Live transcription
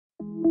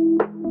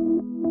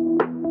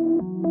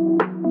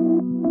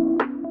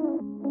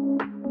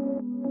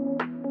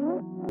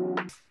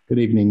Good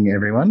evening,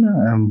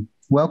 everyone.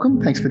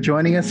 Welcome. Thanks for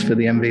joining us for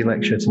the MV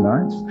lecture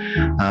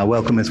tonight.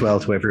 Welcome as well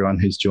to everyone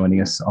who's joining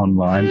us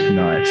online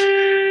tonight.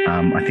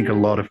 I think a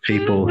lot of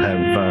people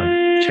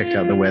have checked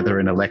out the weather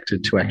and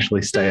elected to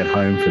actually stay at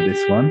home for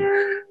this one.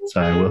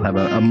 So we'll have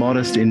a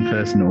modest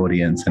in-person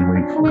audience, and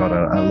we've got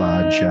a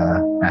large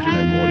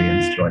at-home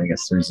audience joining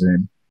us through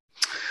Zoom.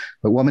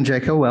 But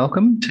Wominjeka,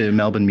 welcome to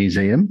Melbourne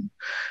Museum.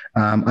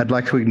 I'd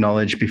like to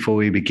acknowledge before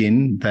we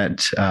begin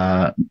that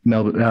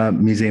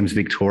Museums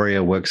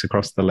Victoria works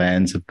across the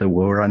lands of the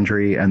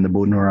Wurundjeri and the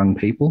Boonwurrung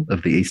people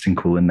of the Eastern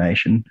Kulin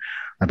Nation.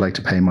 I'd like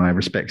to pay my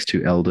respects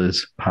to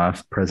elders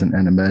past, present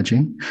and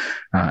emerging,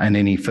 and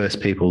any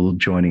First People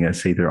joining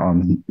us either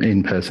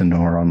in person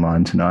or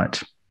online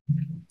tonight.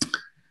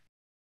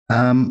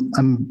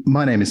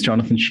 My name is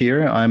Jonathan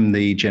Shearer. I'm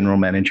the General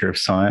Manager of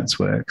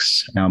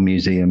ScienceWorks, our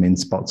museum in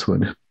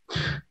Spotswood.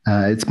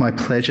 It's my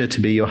pleasure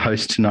to be your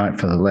host tonight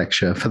for the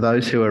lecture. For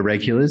those who are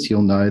regulars,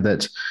 you'll know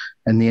that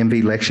in the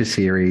MV lecture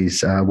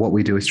series, what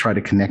we do is try to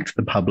connect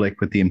the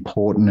public with the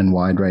important and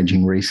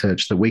wide-ranging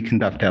research that we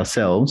conduct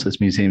ourselves as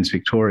Museums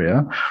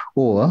Victoria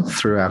or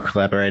through our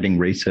collaborating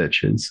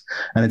researchers.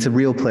 And it's a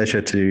real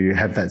pleasure to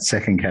have that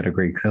second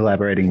category,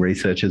 collaborating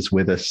researchers,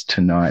 with us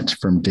tonight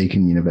from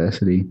Deakin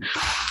University.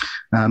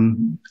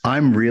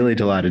 I'm really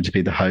delighted to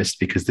be the host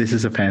because this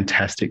is a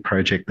fantastic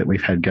project that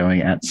we've had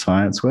going at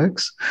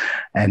ScienceWorks,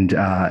 and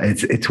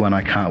it's one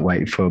I can't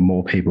wait for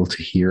more people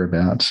to hear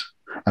about.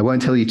 I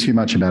won't tell you too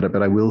much about it,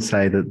 but I will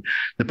say that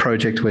the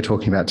project we're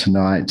talking about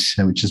tonight,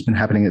 which has been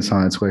happening at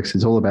ScienceWorks,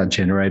 is all about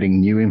generating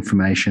new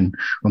information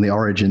on the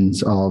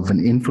origins of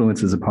and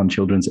influences upon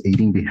children's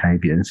eating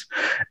behaviours.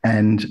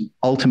 And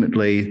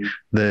ultimately,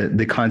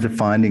 the kinds of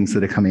findings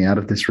that are coming out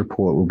of this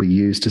report will be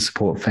used to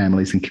support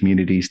families and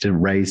communities to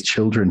raise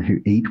children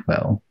who eat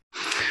well.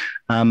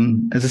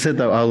 As I said,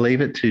 though, I'll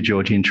leave it to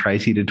Georgie and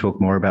Tracy to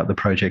talk more about the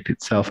project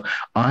itself.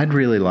 I'd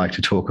really like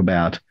to talk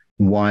about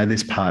why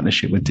this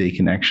partnership with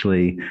Deakin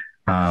actually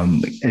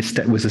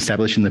was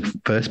established in the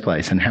first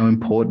place and how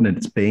important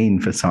it's been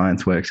for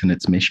ScienceWorks and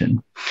its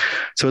mission.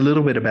 So a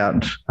little bit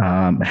about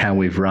how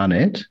we've run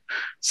it.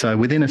 So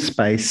within a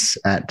space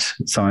at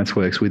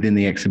ScienceWorks, within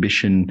the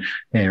exhibition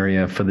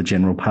area for the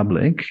general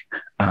public,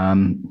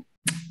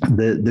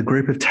 the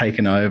group have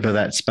taken over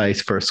that space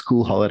for a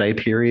school holiday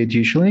period,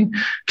 usually,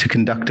 to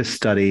conduct a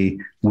study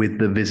with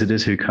the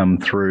visitors who come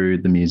through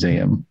the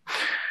museum.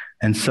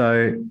 And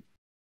so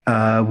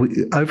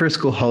over a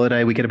school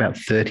holiday, we get about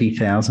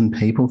 30,000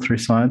 people through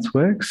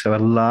ScienceWorks. So a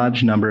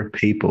large number of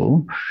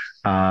people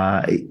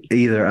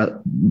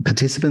either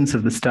participants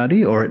of the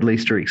study or at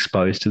least are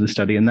exposed to the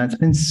study. And that's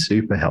been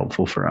super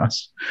helpful for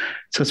us.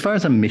 So as far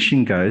as our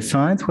mission goes,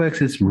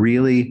 ScienceWorks is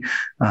really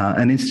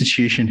an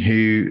institution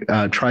who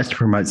tries to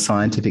promote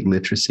scientific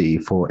literacy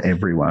for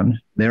everyone.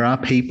 There are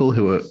people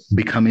who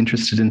become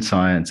interested in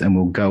science and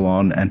will go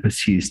on and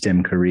pursue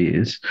STEM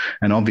careers.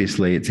 And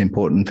obviously, it's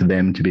important for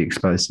them to be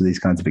exposed to these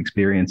kinds of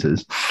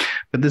experiences.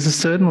 But there's a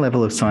certain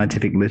level of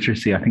scientific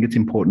literacy I think it's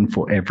important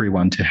for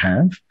everyone to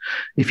have.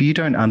 If you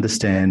don't understand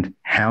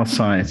how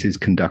science is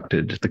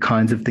conducted, the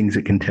kinds of things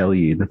it can tell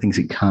you, the things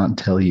it can't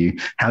tell you,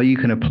 how you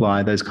can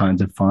apply those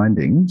kinds of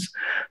findings,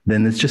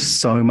 then there's just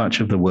so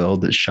much of the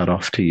world that's shut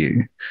off to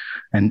you.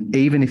 And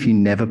even if you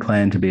never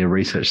plan to be a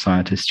research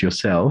scientist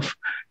yourself,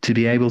 to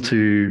be able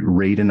to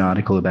read an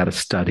article about a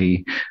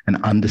study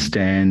and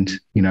understand,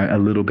 a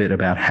little bit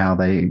about how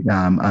they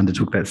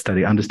undertook that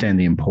study, understand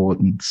the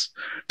importance,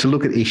 to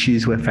look at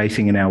issues we're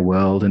facing in our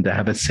world and to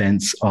have a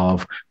sense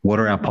of what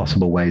are our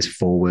possible ways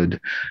forward,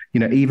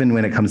 even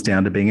when it comes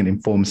down to being an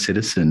informed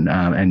citizen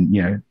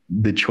and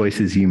the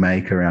choices you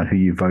make around who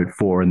you vote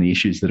for and the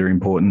issues that are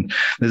important.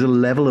 There's a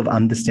level of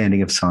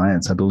understanding of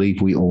science I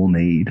believe we all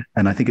need.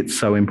 And I think it's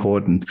so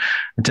important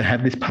to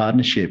have this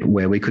partnership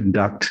where we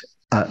conduct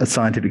a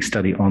scientific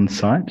study on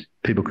site.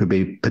 People could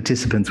be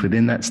participants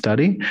within that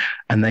study,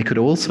 and they could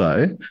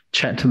also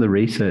chat to the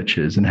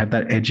researchers and have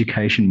that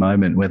education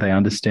moment where they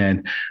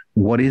understand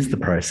what is the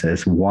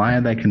process, why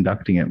are they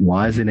conducting it,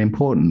 why is it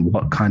important,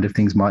 what kind of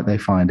things might they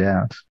find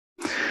out.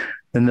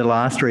 And the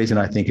last reason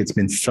I think it's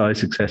been so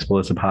successful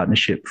as a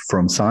partnership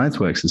from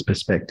ScienceWorks'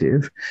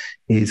 perspective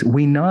is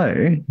we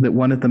know that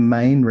one of the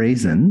main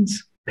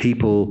reasons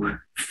people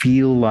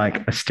feel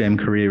like a STEM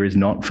career is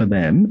not for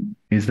them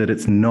is that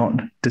it's not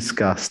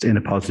discussed in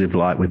a positive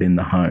light within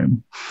the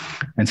home.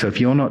 And so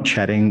if you're not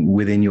chatting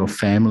within your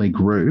family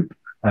group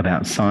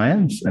about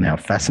science and how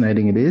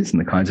fascinating it is and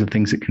the kinds of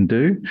things it can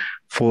do,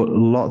 for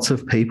lots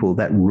of people,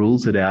 that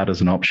rules it out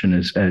as an option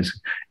as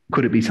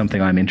could it be something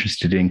I'm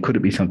interested in? Could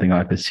it be something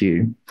I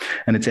pursue?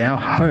 And it's our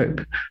hope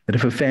that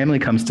if a family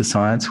comes to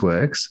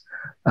ScienceWorks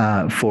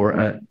for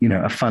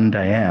a fun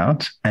day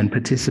out and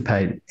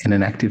participate in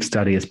an active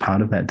study as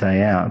part of that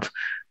day out,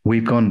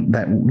 we've gone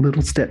that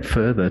little step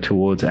further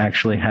towards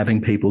actually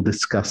having people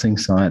discussing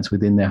science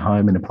within their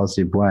home in a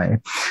positive way.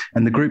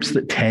 And the groups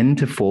that tend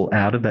to fall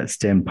out of that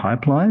STEM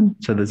pipeline,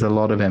 so there's a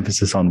lot of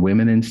emphasis on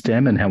women in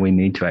STEM and how we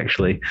need to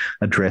actually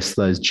address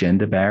those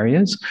gender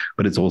barriers,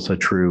 but it's also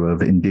true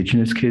of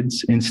Indigenous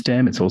kids in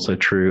STEM. It's also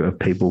true of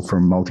people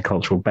from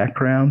multicultural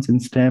backgrounds in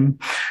STEM.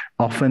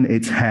 Often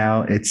it's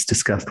how it's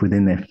discussed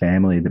within their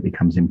family that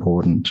becomes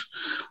important.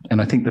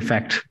 And I think the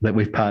fact that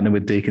we've partnered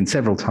with Deakin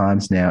several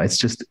times now, it's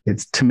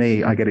to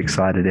me, I get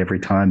excited every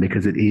time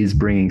because it is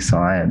bringing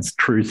science,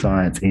 true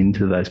science,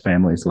 into those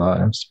families'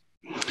 lives.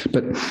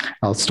 But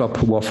I'll stop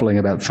waffling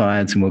about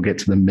science and we'll get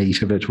to the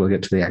meat of it. We'll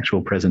get to the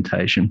actual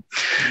presentation.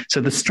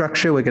 So the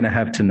structure we're going to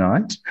have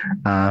tonight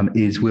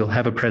is we'll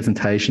have a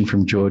presentation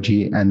from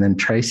Georgie and then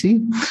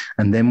Tracy,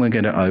 and then we're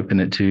going to open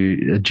it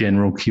to a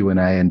general Q&A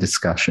and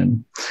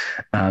discussion.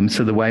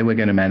 So the way we're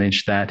going to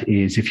manage that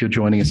is if you're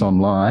joining us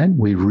online,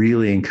 we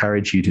really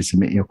encourage you to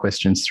submit your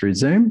questions through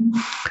Zoom.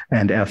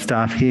 And our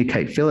staff here,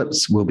 Kate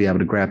Phillips, will be able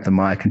to grab the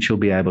mic and she'll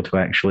be able to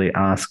actually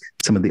ask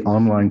some of the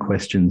online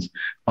questions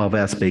of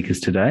our speakers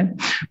today.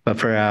 But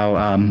for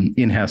our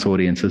in-house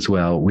audience as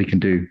well, we can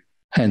do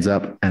hands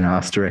up and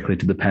ask directly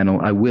to the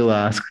panel. I will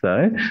ask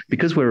though,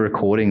 because we're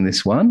recording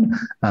this one,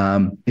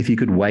 if you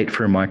could wait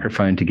for a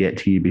microphone to get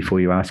to you before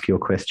you ask your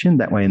question.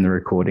 That way in the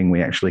recording,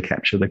 we actually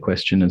capture the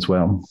question as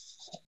well.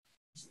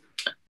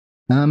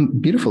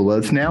 Beautiful. Well,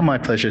 it's now my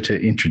pleasure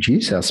to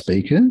introduce our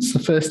speakers. The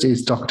first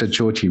is Dr.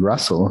 Georgie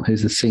Russell,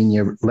 who's a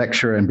senior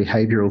lecturer and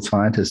behavioural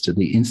scientist at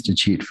the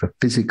Institute for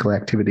Physical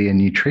Activity and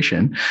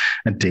Nutrition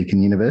at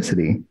Deakin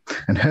University.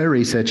 And her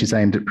research is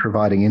aimed at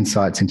providing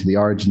insights into the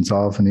origins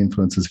of and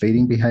influences of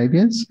eating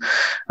behaviours,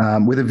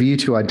 with a view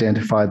to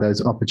identify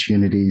those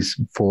opportunities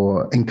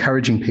for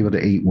encouraging people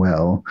to eat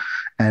well.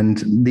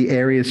 And the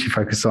areas she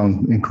focuses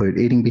on include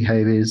eating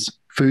behaviours,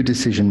 food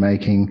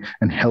decision-making,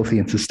 and healthy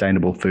and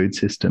sustainable food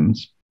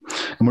systems.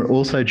 And we're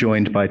also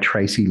joined by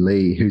Tracy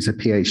Lee, who's a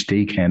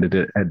PhD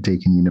candidate at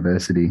Deakin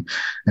University.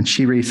 And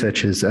she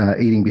researches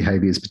eating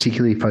behaviours,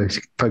 particularly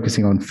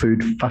focusing on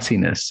food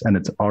fussiness and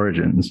its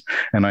origins.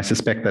 And I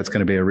suspect that's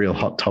going to be a real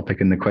hot topic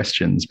in the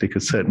questions,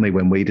 because certainly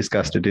when we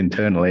discussed it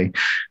internally,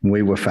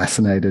 we were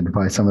fascinated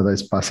by some of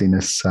those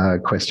fussiness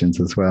questions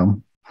as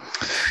well.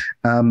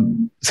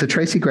 So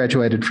Tracy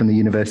graduated from the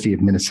University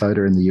of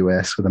Minnesota in the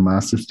US with a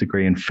master's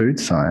degree in food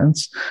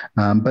science.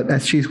 But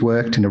as she's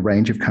worked in a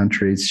range of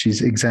countries,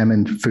 she's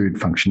examined food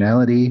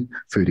functionality,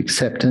 food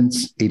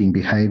acceptance, eating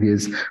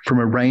behaviours from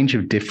a range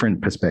of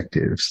different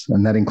perspectives.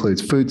 And that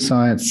includes food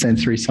science,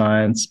 sensory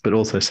science, but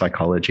also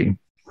psychology.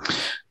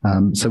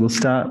 So we'll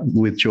start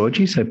with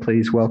Georgie. So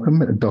please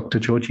welcome Dr.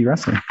 Georgie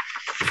Russell.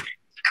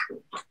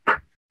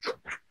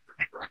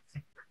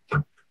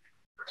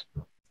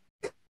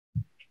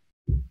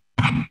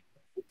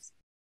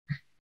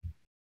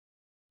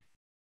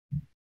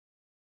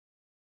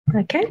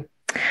 Okay.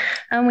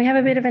 We have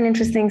a bit of an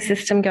interesting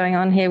system going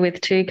on here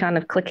with two kind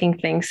of clicking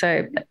things.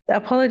 So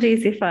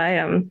apologies if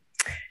I'm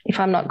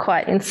not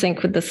quite in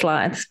sync with the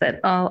slides, but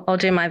I'll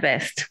do my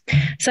best.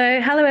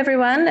 So hello,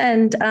 everyone,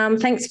 and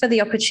thanks for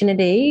the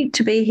opportunity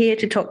to be here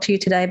to talk to you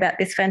today about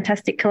this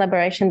fantastic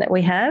collaboration that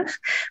we have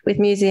with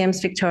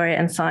Museums Victoria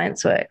and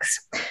ScienceWorks.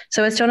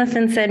 So as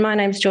Jonathan said, my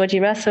name's Georgie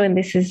Russell, and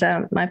this is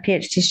my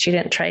PhD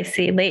student,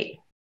 Tracy Lee.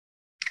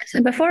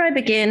 So before I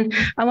begin,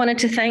 I wanted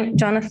to thank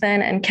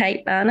Jonathan and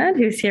Kate Barnard,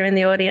 who's here in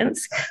the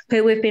audience,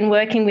 who we've been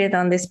working with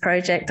on this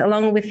project,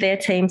 along with their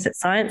teams at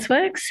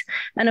ScienceWorks,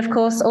 and of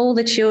course, all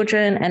the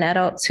children and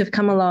adults who've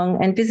come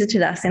along and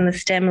visited us in the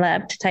STEM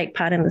lab to take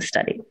part in the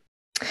study.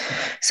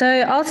 So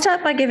I'll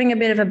start by giving a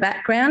bit of a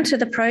background to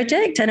the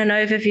project and an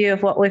overview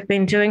of what we've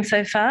been doing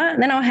so far.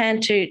 And then I'll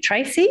hand to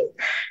Tracy,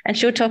 and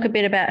she'll talk a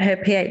bit about her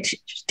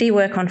PhD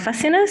work on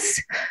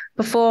fussiness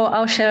before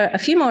I'll share a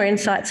few more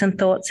insights and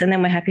thoughts, and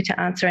then we're happy to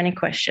answer any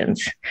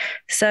questions.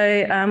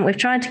 So we've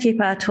tried to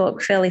keep our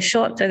talk fairly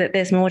short so that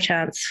there's more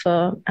chance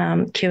for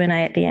Q&A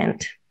at the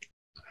end.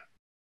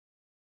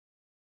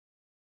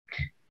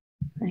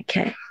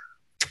 Okay.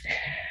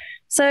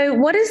 So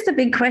what is the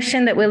big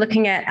question that we're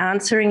looking at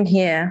answering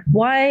here?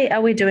 Why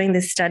are we doing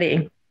this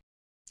study?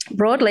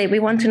 Broadly, we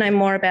want to know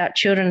more about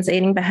children's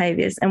eating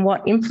behaviours and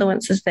what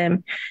influences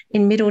them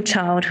in middle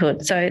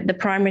childhood, so the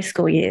primary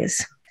school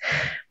years.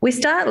 We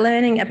start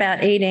learning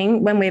about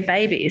eating when we're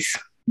babies,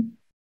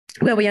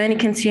 where we only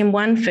consume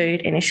one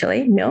food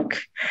initially, milk,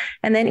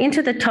 and then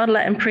into the toddler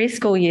and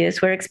preschool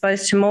years, we're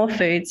exposed to more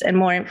foods and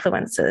more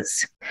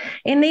influences.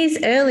 In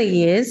these early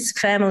years,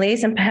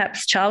 families and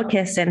perhaps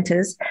childcare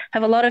centres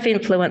have a lot of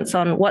influence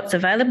on what's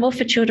available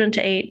for children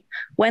to eat,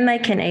 when they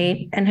can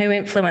eat, and who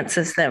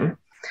influences them.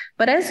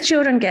 But as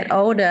children get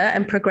older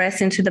and progress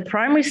into the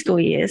primary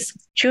school years,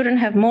 children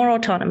have more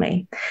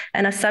autonomy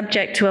and are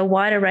subject to a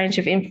wider range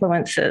of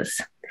influences.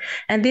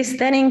 And this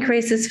then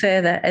increases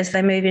further as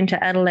they move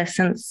into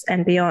adolescence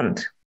and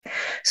beyond.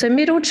 So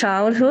middle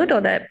childhood, or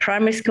the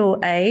primary school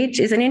age,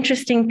 is an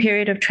interesting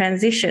period of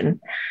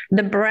transition.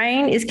 The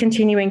brain is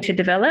continuing to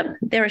develop.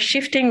 There are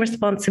shifting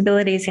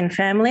responsibilities in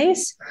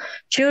families.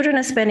 Children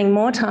are spending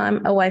more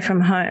time away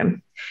from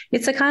home.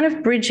 It's a kind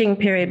of bridging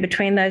period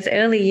between those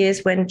early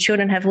years when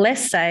children have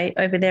less say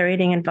over their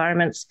eating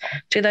environments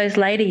to those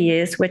later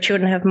years where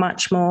children have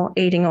much more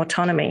eating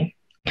autonomy.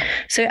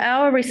 So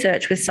our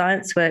research with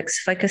ScienceWorks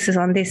focuses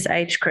on this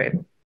age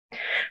group.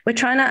 We're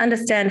trying to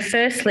understand,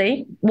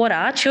 firstly, what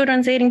are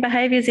children's eating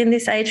behaviours in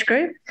this age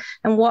group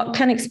and what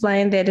can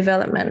explain their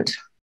development.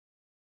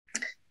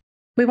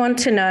 We want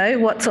to know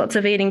what sorts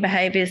of eating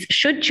behaviours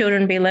should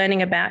children be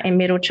learning about in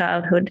middle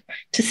childhood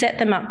to set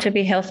them up to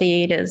be healthy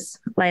eaters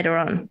later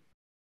on.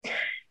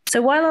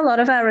 So while a lot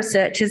of our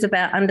research is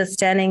about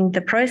understanding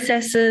the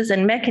processes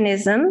and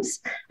mechanisms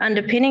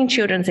underpinning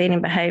children's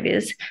eating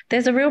behaviours,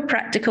 there's a real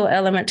practical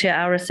element to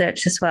our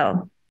research as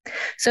well.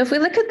 So if we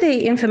look at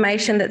the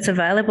information that's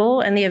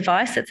available and the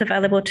advice that's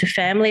available to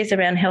families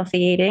around healthy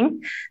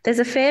eating, there's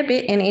a fair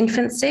bit in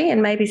infancy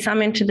and maybe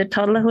some into the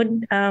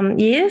toddlerhood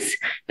years,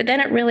 but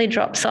then it really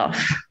drops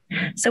off.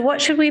 So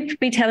what should we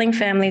be telling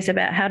families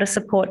about how to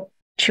support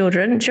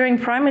children during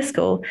primary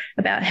school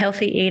about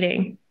healthy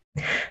eating?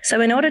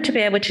 So in order to be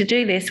able to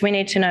do this, we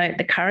need to know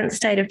the current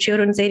state of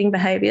children's eating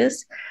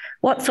behaviours,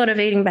 what sort of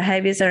eating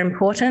behaviours are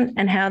important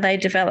and how they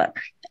develop.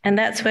 And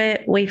that's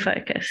where we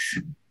focus.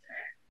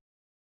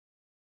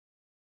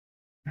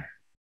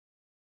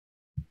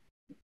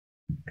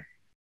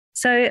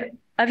 So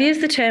I've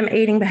used the term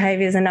eating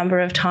behaviours a number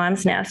of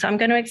times now. So I'm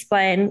going to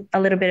explain a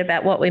little bit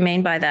about what we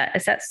mean by that,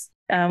 as that's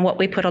what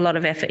we put a lot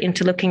of effort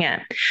into looking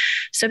at.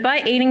 So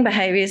by eating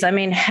behaviours, I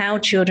mean how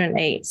children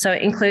eat. So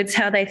it includes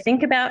how they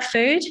think about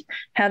food,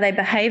 how they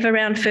behave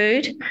around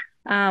food,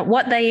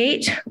 what they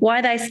eat,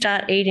 why they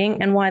start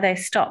eating, and why they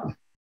stop.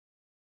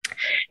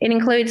 It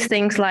includes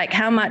things like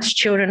how much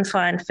children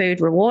find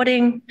food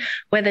rewarding,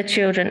 whether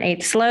children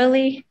eat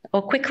slowly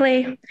or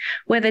quickly,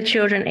 whether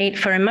children eat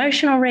for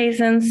emotional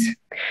reasons,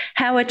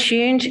 how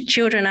attuned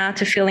children are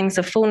to feelings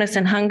of fullness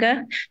and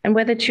hunger, and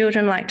whether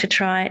children like to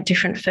try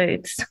different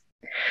foods.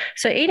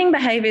 So eating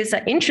behaviours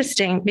are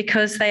interesting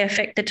because they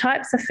affect the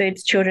types of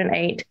foods children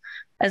eat,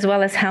 as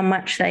well as how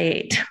much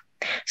they eat.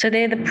 So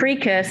they're the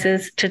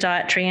precursors to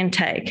dietary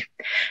intake.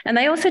 And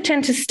they also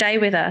tend to stay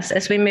with us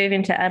as we move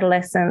into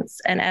adolescence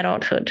and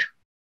adulthood.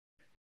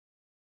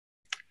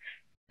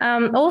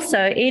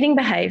 Also, eating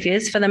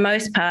behaviours, for the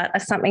most part, are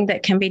something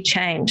that can be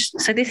changed.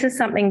 So this is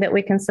something that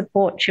we can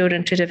support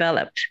children to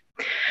develop.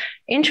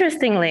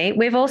 Interestingly,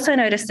 we've also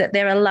noticed that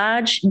there are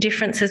large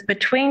differences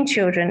between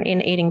children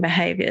in eating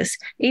behaviours,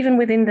 even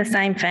within the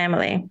same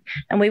family.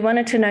 And we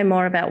wanted to know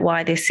more about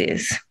why this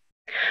is.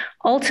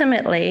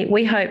 Ultimately,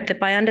 we hope that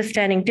by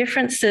understanding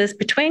differences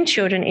between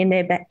children in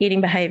their eating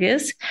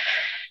behaviours,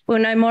 we'll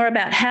know more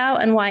about how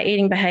and why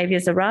eating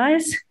behaviours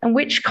arise and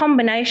which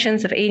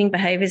combinations of eating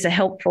behaviours are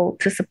helpful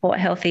to support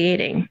healthy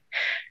eating.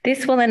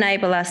 This will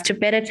enable us to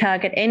better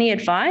target any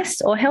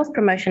advice or health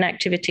promotion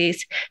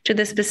activities to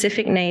the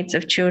specific needs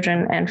of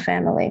children and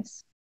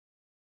families.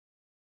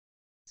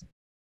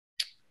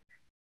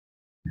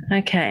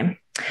 Okay.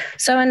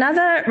 So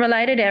another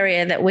related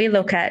area that we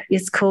look at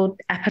is called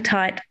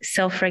appetite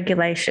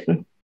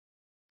self-regulation.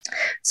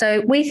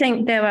 So we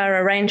think there are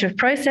a range of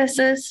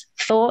processes,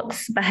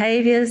 thoughts,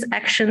 behaviours,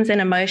 actions and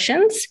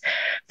emotions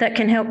that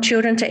can help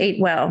children to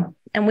eat well.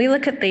 And we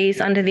look at these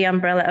under the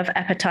umbrella of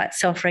appetite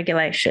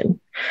self-regulation.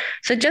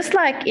 So just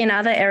like in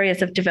other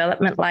areas of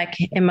development like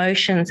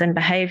emotions and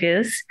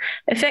behaviours,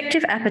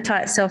 effective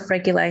appetite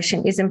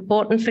self-regulation is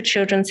important for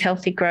children's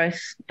healthy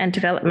growth and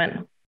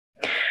development.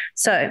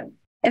 So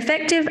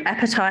effective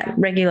appetite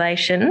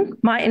regulation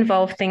might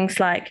involve things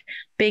like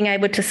being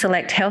able to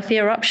select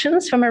healthier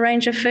options from a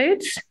range of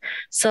foods,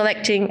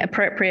 selecting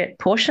appropriate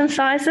portion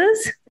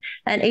sizes,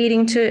 and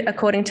eating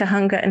according to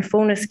hunger and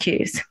fullness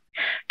cues.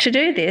 To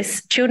do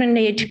this, children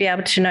need to be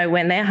able to know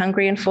when they're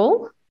hungry and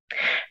full.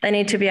 They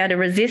need to be able to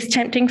resist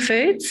tempting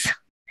foods,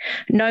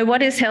 know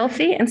what is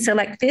healthy and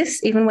select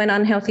this even when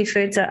unhealthy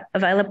foods are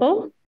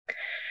available.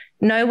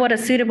 Know what a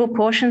suitable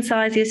portion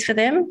size is for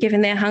them, given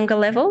their hunger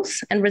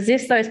levels, and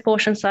resist those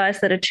portion sizes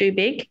that are too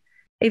big,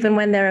 even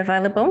when they're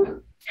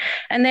available.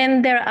 And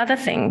then there are other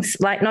things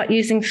like not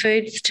using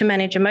foods to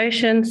manage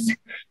emotions,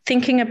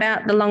 thinking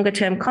about the longer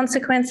term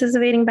consequences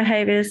of eating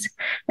behaviours,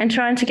 and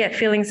trying to get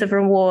feelings of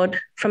reward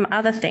from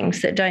other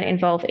things that don't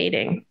involve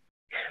eating.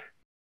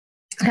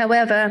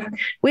 However,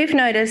 we've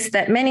noticed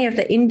that many of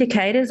the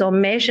indicators or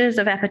measures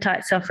of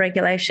appetite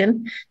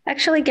self-regulation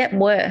actually get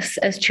worse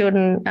as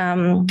children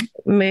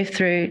move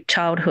through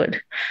childhood.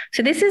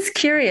 So this is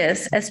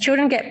curious as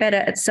children get better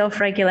at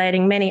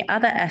self-regulating many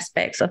other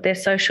aspects of their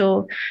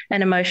social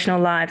and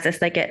emotional lives as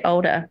they get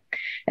older.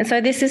 And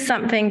so this is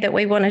something that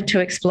we wanted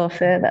to explore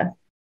further.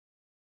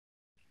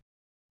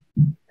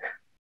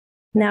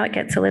 Now it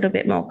gets a little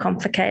bit more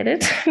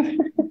complicated.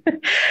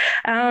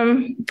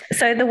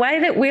 So the way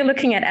that we're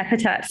looking at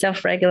appetite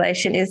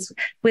self-regulation is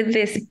with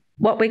this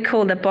what we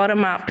call the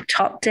bottom-up,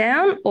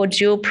 top-down or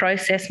dual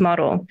process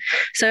model.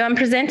 So I'm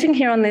presenting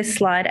here on this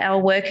slide our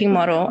working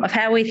model of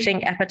how we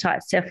think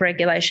appetite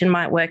self-regulation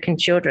might work in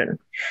children.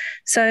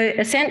 So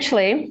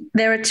essentially,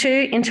 there are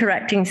two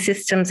interacting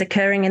systems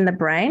occurring in the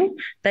brain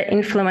that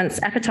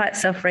influence appetite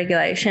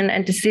self-regulation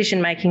and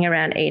decision-making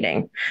around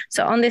eating.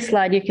 So on this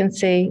slide, you can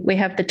see we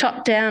have the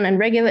top-down and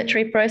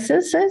regulatory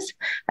processes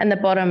and the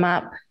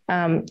bottom-up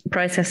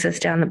processes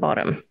down the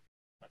bottom.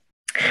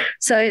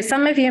 So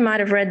some of you might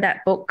have read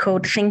that book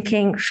called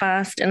Thinking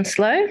Fast and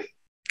Slow,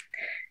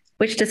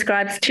 which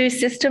describes two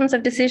systems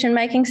of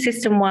decision-making,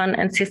 System 1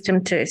 and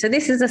System 2. So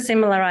this is a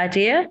similar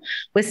idea,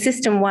 with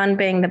System 1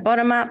 being the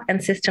bottom-up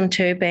and System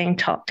 2 being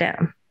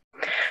top-down.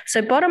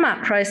 So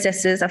bottom-up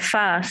processes are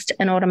fast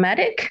and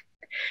automatic,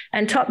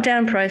 and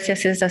top-down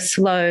processes are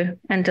slow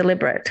and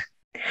deliberate.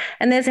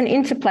 And there's an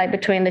interplay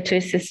between the two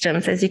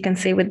systems, as you can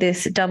see with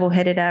this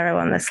double-headed arrow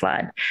on the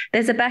slide.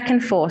 There's a back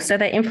and forth, so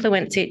they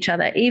influence each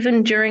other,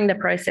 even during the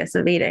process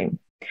of eating.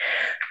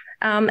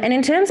 And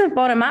in terms of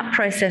bottom-up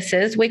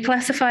processes, we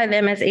classify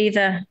them as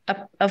either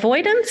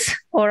avoidance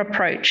or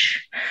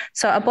approach.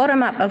 So a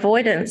bottom-up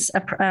avoidance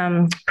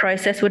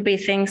process would be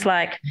things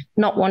like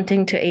not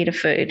wanting to eat a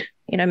food,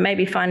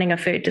 maybe finding a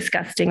food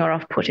disgusting or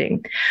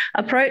off-putting.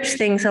 Approach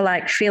things are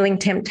like feeling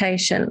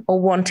temptation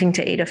or wanting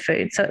to eat a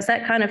food. So it's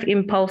that kind of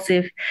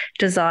impulsive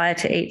desire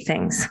to eat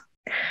things.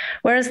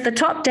 Whereas the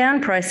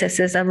top-down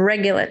processes are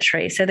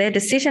regulatory. So they're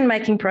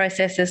decision-making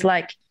processes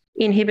like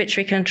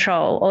inhibitory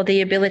control or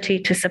the ability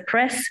to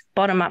suppress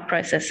bottom-up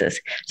processes.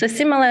 So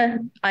similar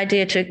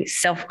idea to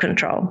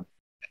self-control.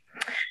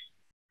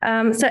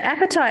 So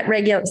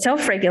appetite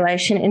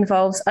self-regulation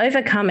involves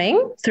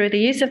overcoming, through the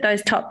use of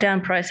those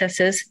top-down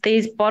processes,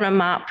 these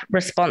bottom-up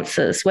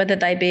responses, whether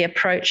they be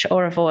approach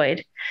or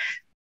avoid,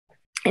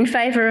 in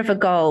favour of a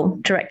goal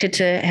directed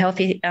to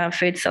healthy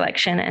food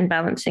selection and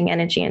balancing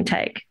energy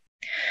intake.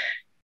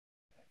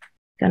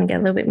 Going to get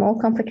a little bit more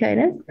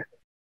complicated.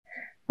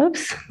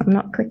 Oops, I'm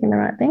not clicking the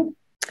right thing.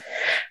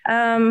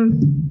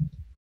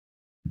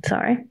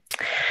 Sorry.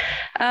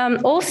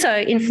 Also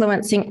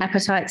influencing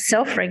appetite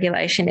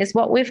self-regulation is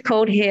what we've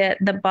called here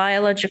the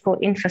biological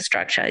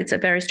infrastructure. It's a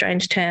very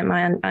strange term,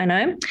 I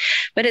know,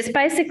 but it's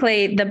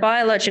basically the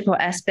biological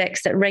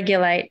aspects that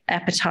regulate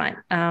appetite,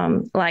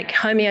 like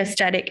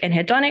homeostatic and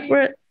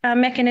hedonic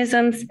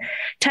mechanisms,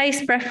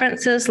 taste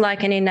preferences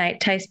like an innate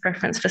taste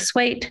preference for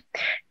sweet,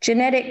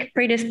 genetic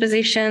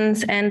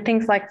predispositions, and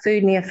things like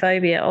food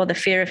neophobia or the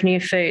fear of new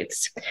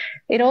foods.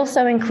 It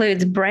also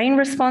includes brain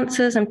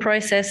responses and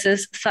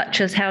processes such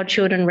as how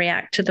children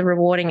react to the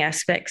rewarding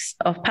aspects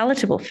of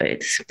palatable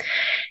foods.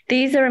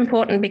 These are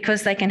important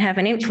because they can have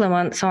an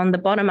influence on the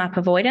bottom-up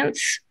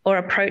avoidance or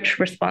approach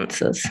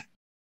responses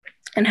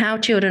and how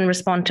children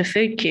respond to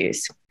food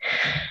cues.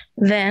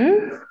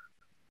 Then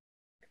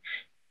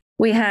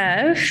we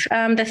have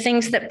the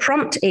things that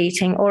prompt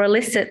eating or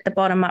elicit the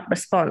bottom-up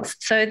response.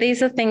 So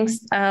these are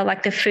things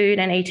like the food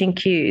and eating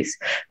cues,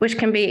 which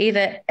can be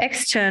either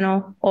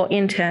external or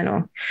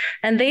internal.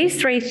 And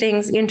these three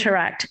things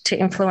interact to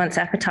influence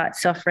appetite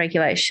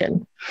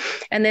self-regulation.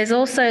 And there's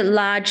also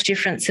large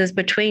differences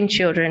between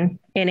children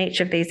in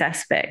each of these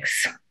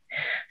aspects.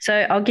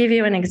 So I'll give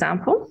you an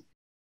example.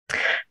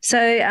 So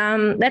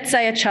let's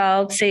say a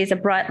child sees a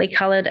brightly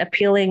coloured,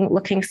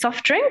 appealing-looking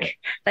soft drink.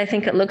 They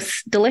think it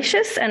looks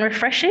delicious and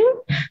refreshing.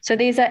 So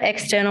these are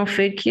external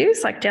food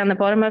cues, like down the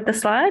bottom of the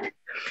slide.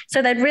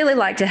 So they'd really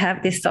like to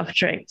have this soft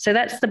drink. So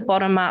that's the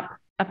bottom-up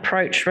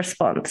approach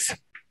response.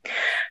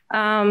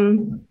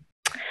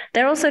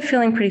 They're also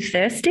feeling pretty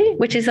thirsty,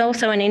 which is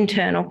also an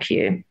internal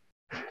cue.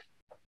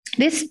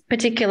 This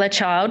particular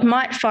child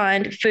might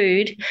find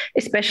food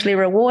especially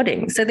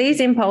rewarding. So these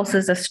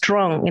impulses are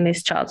strong in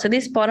this child. So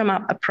this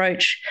bottom-up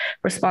approach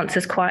response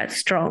is quite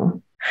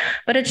strong.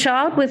 But a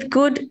child with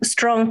good,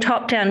 strong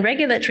top-down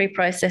regulatory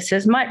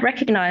processes might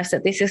recognise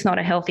that this is not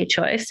a healthy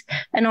choice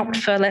and opt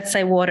for, let's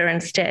say, water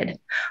instead.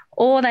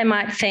 Or they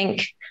might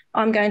think,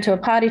 I'm going to a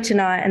party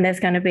tonight and there's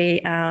going to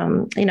be,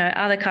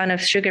 other kind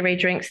of sugary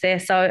drinks there.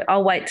 So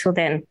I'll wait till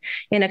then,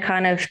 in a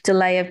kind of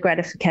delay of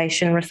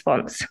gratification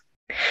response.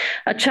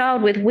 A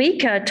child with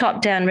weaker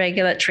top-down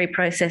regulatory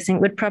processing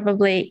would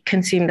probably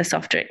consume the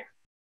soft drink.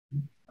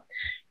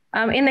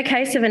 In the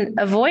case of an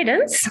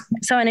avoidance,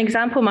 so an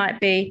example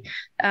might be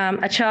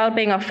a child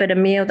being offered a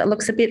meal that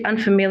looks a bit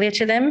unfamiliar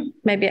to them.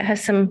 Maybe it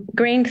has some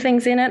green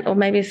things in it or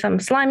maybe some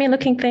slimy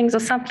looking things or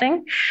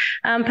something.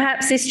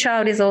 Perhaps this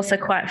child is also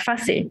quite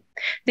fussy.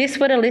 This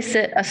would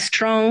elicit a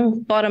strong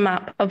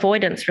bottom-up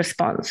avoidance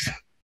response.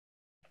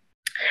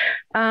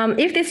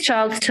 If this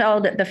child's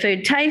told that the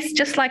food tastes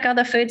just like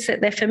other foods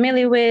that they're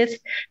familiar with,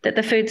 that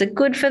the foods are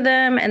good for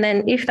them, and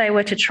then if they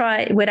were to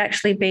try it would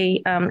actually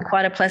be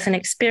quite a pleasant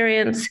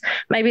experience.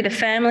 Maybe the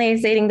family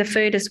is eating the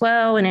food as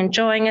well and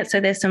enjoying it, so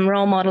there's some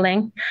role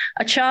modelling.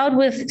 A child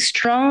with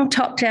strong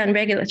top-down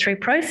regulatory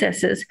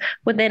processes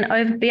would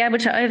then be able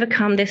to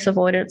overcome this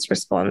avoidance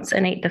response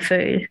and eat the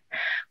food.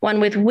 One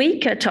with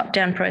weaker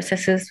top-down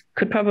processes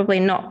could probably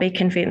not be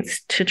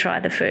convinced to try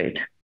the food.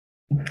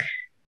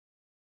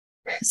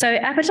 So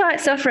appetite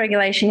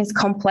self-regulation is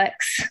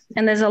complex,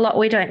 and there's a lot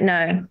we don't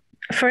know.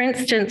 For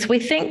instance, we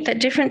think that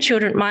different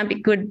children might be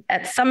good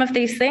at some of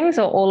these things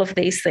or all of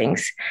these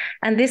things,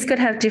 and this could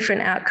have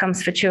different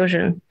outcomes for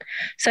children.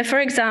 So, for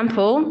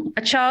example,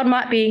 a child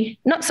might be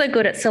not so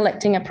good at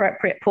selecting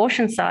appropriate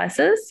portion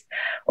sizes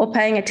or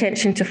paying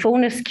attention to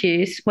fullness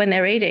cues when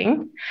they're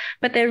eating,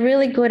 but they're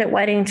really good at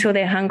waiting until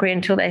they're hungry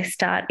until they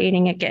start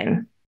eating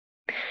again.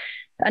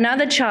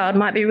 Another child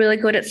might be really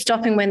good at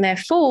stopping when they're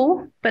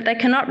full, but they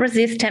cannot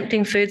resist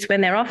tempting foods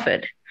when they're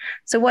offered.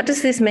 So what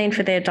does this mean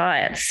for their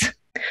diets?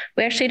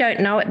 We actually don't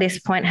know at this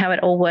point how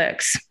it all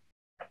works.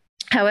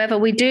 However,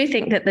 we do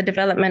think that the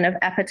development of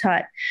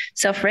appetite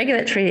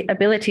self-regulatory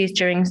abilities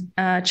during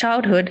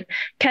childhood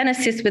can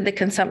assist with the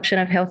consumption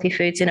of healthy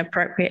foods in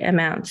appropriate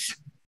amounts.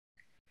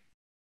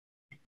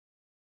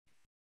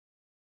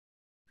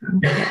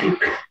 Okay.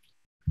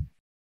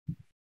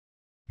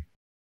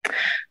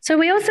 So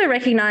we also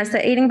recognise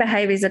that eating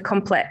behaviours are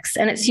complex,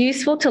 and it's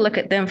useful to look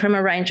at them from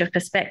a range of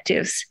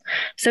perspectives.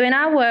 So in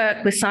our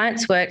work with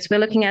ScienceWorks, we're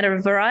looking at a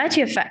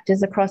variety of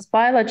factors across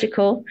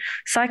biological,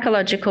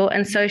 psychological,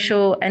 and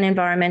social and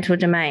environmental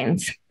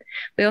domains.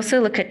 We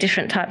also look at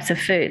different types of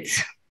foods.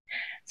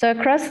 So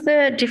across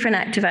the different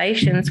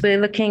activations,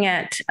 we're looking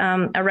at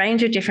a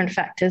range of different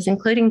factors,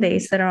 including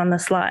these that are on the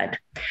slide.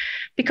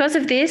 Because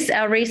of this,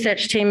 our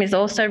research team is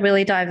also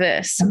really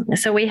diverse.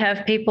 So we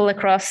have people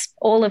across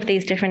all of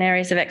these different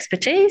areas of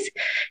expertise,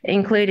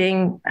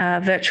 including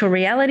virtual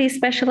reality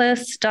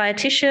specialists,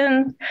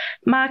 dietitian,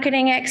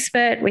 marketing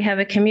expert. We have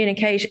a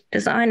communication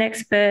design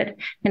expert,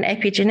 an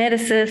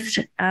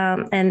epigeneticist,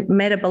 and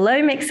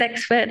metabolomics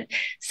expert,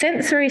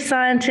 sensory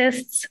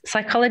scientists,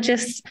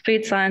 psychologists,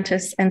 food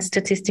scientists, and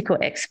statistical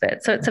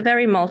experts. So it's a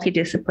very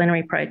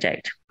multidisciplinary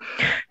project.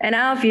 And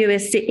our view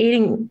is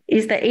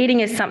that eating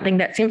is something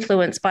that's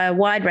influenced by a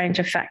wide range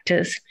of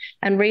factors,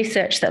 and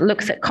research that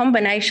looks at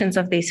combinations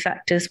of these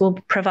factors will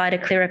provide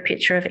a clearer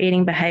picture of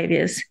eating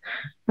behaviours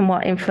and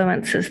what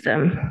influences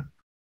them.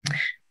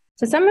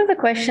 So some of the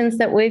questions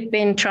that we've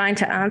been trying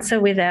to answer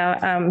with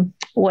our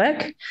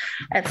work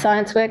at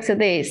ScienceWorks are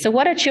these. So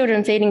what are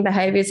children's eating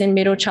behaviours in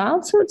middle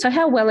childhood? So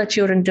how well are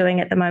children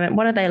doing at the moment?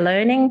 What are they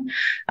learning?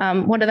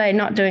 What are they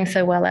not doing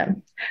so well at?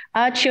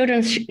 Are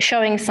children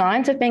showing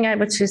signs of being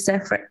able to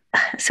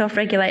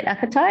self-regulate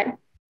appetite?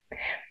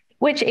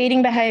 Which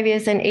eating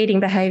behaviours and eating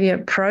behaviour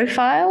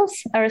profiles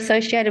are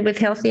associated with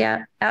healthy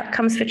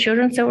outcomes for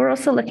children? So we're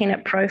also looking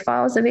at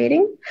profiles of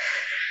eating.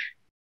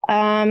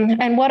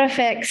 And what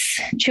affects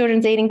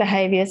children's eating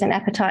behaviours and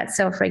appetite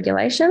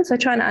self-regulation. So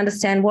trying to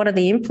understand what are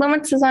the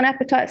influences on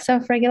appetite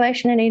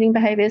self-regulation and eating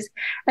behaviours,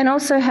 and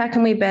also how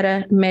can we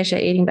better measure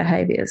eating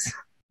behaviours.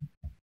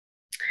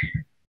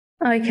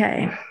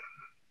 Okay,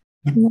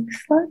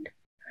 next slide.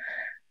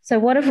 So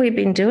what have we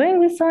been doing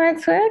with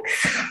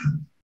ScienceWorks?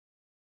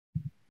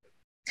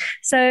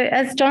 So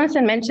as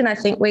Jonathan mentioned, I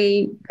think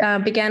we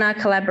began our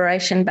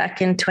collaboration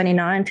back in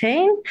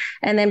 2019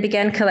 and then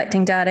began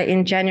collecting data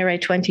in January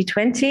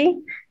 2020,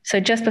 so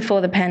just before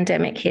the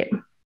pandemic hit.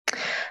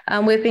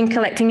 We've been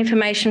collecting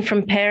information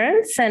from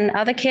parents and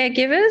other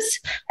caregivers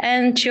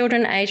and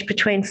children aged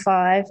between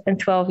 5 and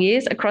 12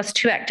 years across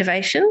 2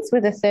 activations,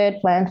 with a third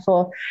planned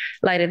for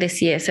later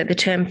this year, so the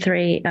term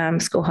 3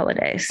 school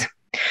holidays.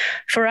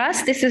 For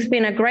us, this has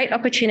been a great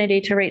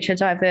opportunity to reach a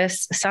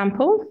diverse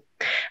sample.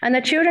 And the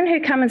children who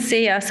come and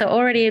see us are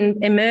already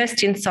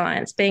immersed in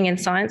science, being in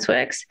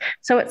ScienceWorks.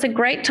 So it's a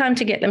great time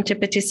to get them to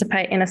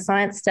participate in a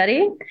science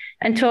study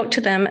and talk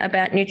to them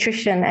about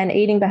nutrition and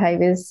eating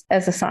behaviours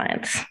as a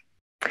science.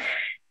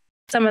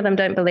 Some of them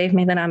don't believe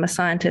me that I'm a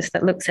scientist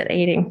that looks at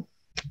eating.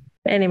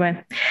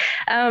 Anyway,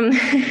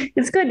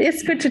 it's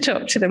good to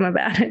talk to them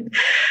about it.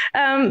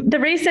 The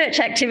research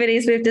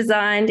activities we've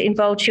designed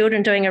involve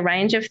children doing a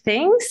range of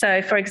things.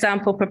 So, for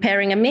example,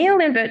 preparing a meal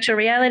in virtual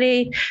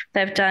reality.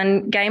 They've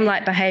done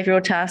game-like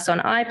behavioural tasks on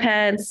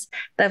iPads.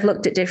 They've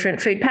looked at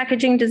different food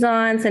packaging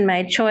designs and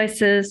made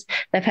choices.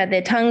 They've had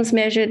their tongues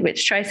measured,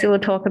 which Tracy will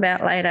talk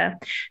about later.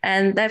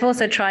 And they've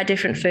also tried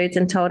different foods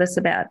and told us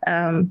about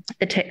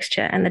the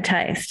texture and the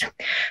taste.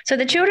 So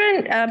the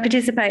children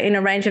participate in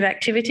a range of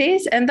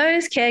activities, and those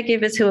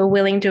caregivers who are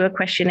willing do a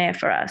questionnaire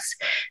for us.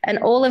 And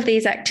all of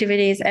these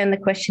activities and the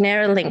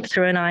questionnaire are linked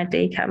through an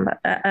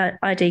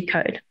ID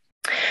code.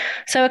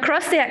 So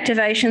across the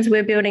activations,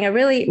 we're building a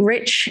really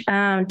rich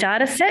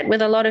data set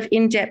with a lot of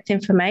in-depth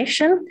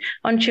information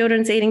on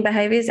children's eating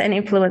behaviours and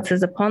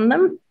influences upon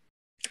them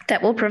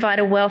that will provide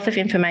a wealth of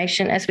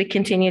information as we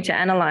continue to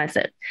analyse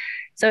it.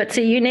 So it's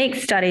a unique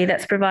study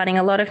that's providing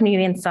a lot of new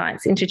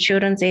insights into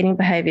children's eating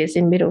behaviours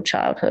in middle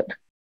childhood.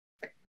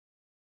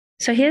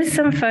 So here's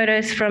some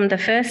photos from the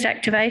first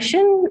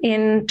activation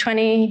in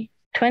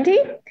 2020.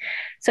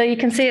 So you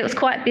can see it was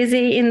quite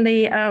busy in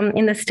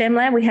the STEM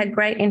lab. We had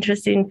great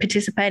interest in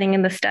participating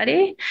in the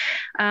study.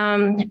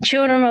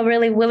 Children were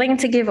really willing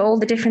to give all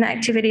the different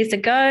activities a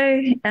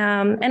go.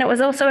 And it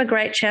was also a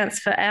great chance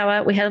for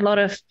we had a lot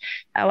of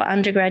our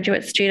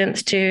undergraduate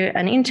students do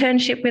an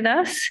internship with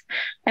us.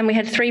 And we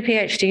had 3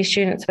 PhD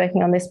students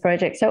working on this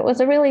project. So it was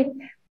a really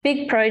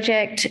big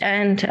project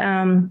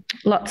and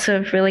lots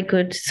of really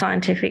good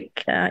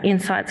scientific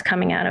insights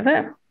coming out of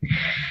it.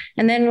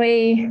 And then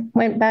we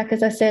went back,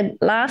 as I said,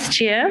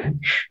 last year.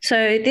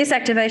 So this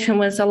activation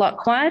was a lot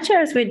quieter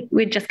as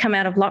we'd just come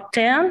out of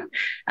lockdown,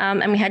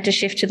 and we had to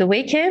shift to the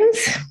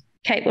weekends.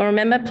 Kate will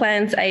remember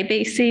plans A,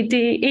 B, C,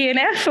 D, E, and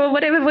F, or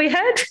whatever we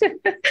had.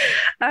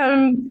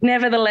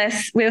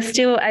 Nevertheless, we were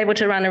still able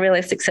to run a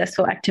really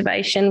successful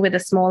activation with a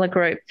smaller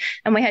group.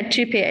 And we had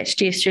 2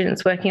 PhD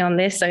students working on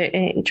this, so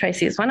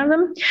Tracy is one of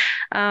them.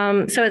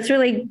 So it's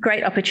really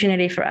great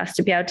opportunity for us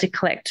to be able to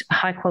collect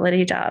high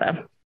quality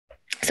data.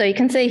 So you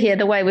can see here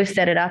the way we've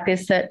set it up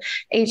is that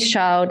each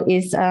child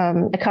is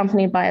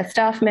accompanied by a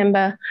staff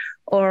member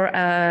or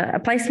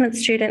a placement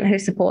student who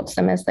supports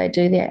them as they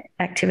do their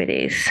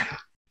activities.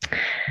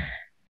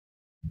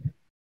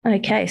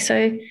 Okay,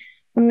 so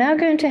I'm now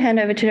going to hand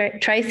over to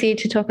Tracy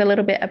to talk a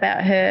little bit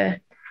about her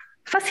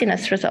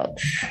fussiness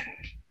results.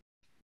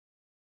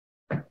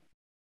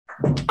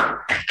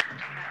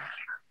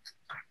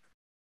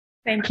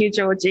 Thank you,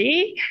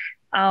 Georgie.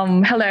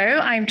 Hello,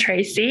 I'm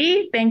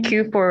Tracy. Thank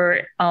you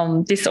for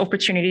this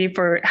opportunity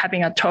for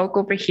having a talk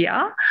over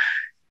here.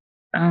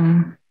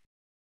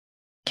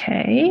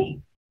 Okay,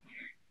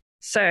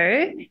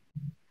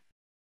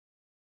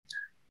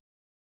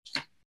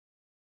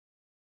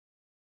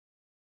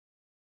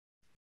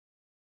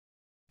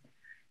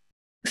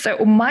 So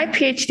my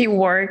PhD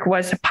work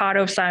was a part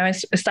of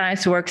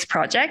Science Works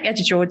project, as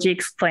Georgie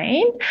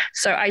explained.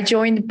 So I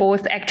joined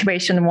both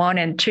Activation 1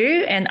 and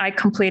 2, and I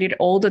completed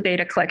all the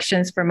data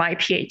collections for my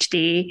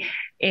PhD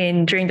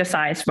during the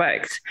Science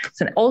Works.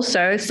 So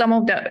also, some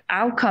of the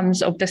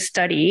outcomes of the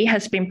study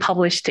has been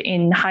published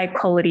in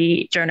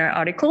high-quality journal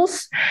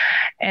articles.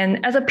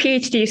 And as a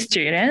PhD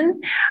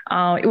student,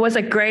 it was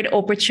a great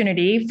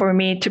opportunity for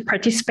me to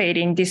participate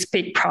in this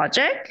big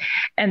project,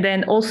 and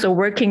then also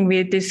working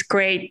with this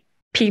great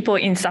people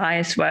in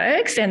Science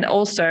Works. And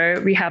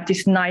also we have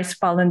this nice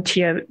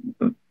volunteer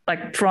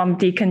like from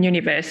Deakin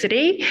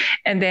University.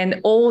 And then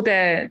all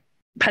the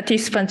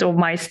participants of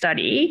my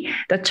study,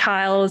 the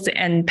child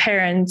and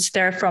parents,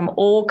 they're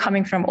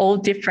coming from all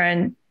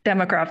different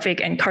demographic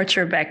and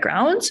cultural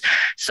backgrounds.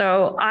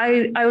 So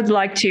I would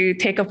like to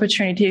take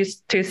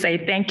opportunities to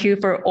say thank you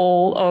for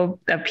all of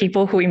the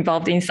people who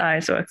involved in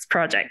Science Works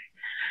project.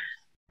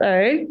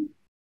 So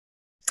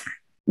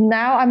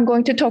now I'm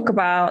going to talk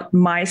about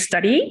my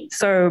study.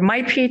 So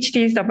my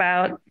PhD is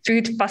about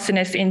food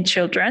fussiness in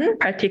children,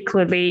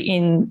 particularly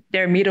in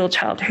their middle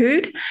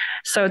childhood.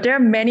 So there are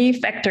many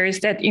factors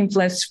that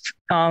influence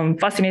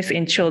fussiness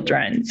in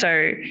children.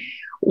 So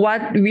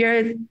what we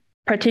are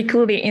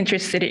particularly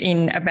interested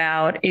in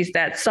about is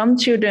that some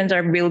children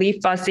are really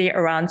fussy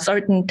around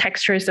certain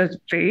textures of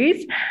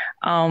food.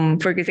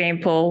 For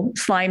example,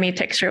 slimy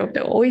texture of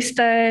the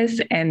oysters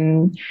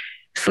and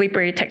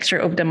slippery texture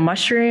of the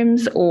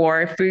mushrooms,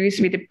 or foods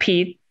with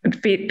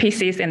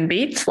pieces and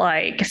bits,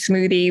 like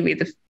smoothie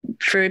with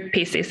fruit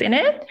pieces in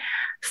it.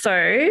 So,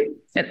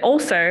 and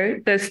also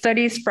the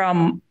studies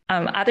from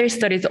other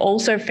studies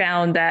also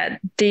found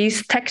that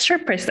these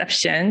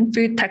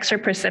food texture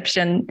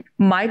perception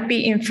might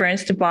be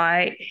influenced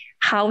by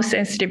how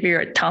sensitive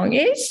your tongue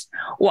is,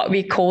 what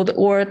we call the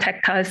oral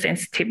tactile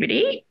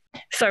sensitivity.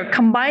 So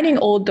combining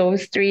all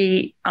those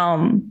three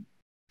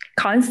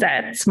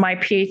concepts, my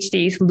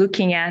PhD is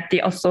looking at the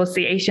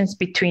associations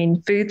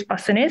between food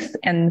fussiness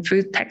and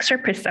food texture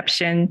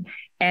perception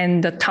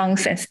and the tongue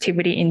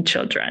sensitivity in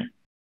children.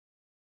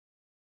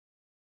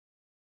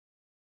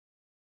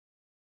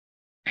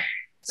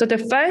 So the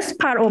first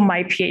part of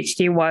my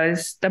PhD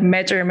was the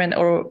measurement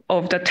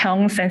of the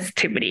tongue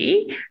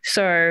sensitivity.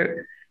 So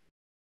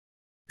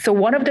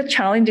one of the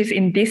challenges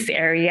in this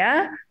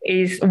area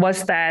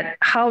was that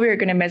how we're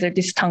going to measure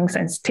this tongue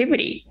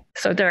sensitivity.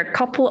 So there are a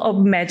couple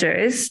of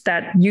measures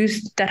that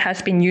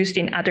has been used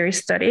in other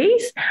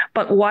studies,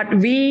 but what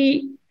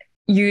we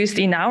used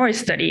in our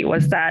study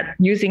was that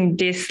using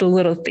this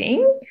little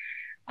thing,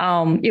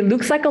 it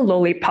looks like a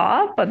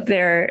lollipop, but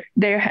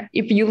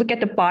if you look at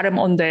the bottom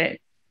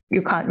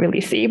you can't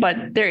really see, but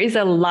there is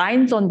a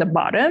lines on the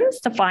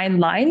bottoms, the fine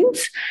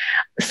lines.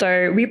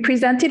 So we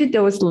presented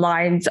those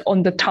lines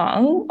on the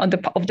tongue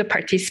of the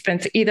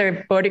participants,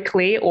 either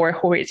vertically or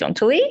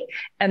horizontally,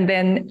 and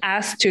then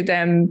asked to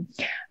them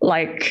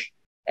to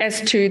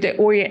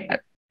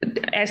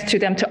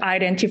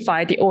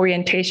identify the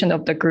orientation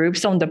of the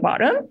groups on the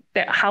bottom,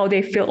 how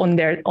they feel on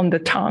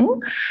the tongue.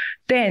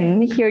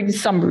 Then here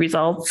is some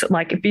results.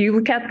 Like if you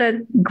look at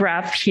the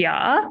graph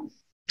here,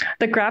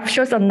 the graph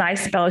shows a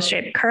nice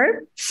bell-shaped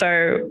curve.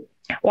 So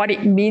what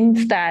it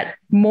means that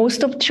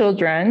most of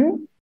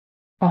children,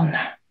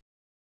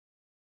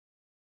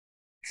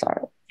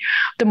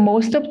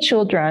 most of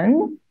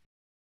children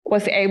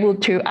was able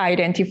to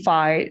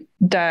identify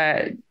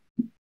the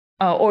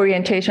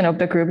orientation of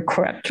the group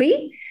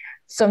correctly.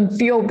 Some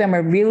few of them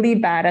are really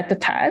bad at the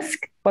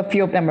task, but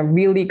few of them are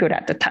really good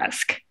at the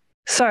task.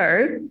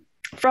 So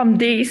from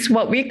this,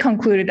 what we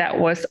concluded that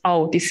was,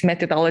 this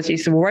methodology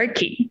is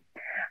working.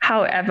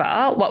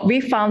 However, what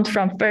we found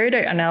from further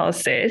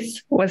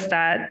analysis was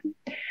that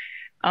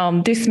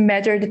this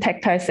measured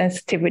tactile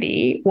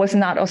sensitivity was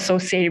not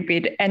associated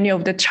with any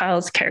of the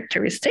child's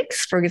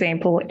characteristics, for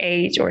example,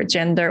 age or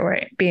gender or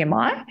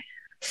BMI.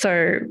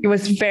 So it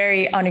was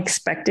very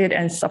unexpected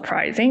and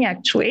surprising,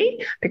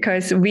 actually,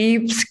 because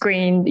we've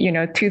screened,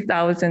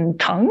 2,000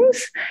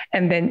 tongues.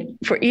 And then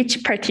for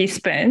each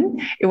participant,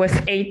 it was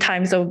 8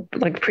 times of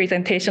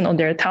presentation on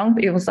their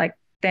tongue. It was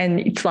then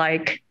it's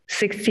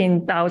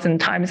 16,000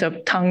 times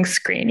of tongue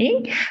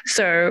screening.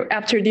 So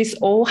after this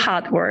all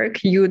hard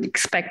work, you'd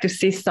expect to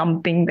see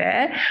something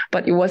there,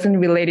 but it wasn't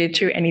related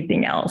to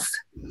anything else.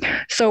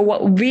 So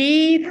what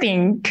we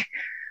think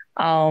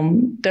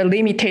the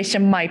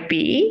limitation might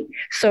be,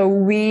 so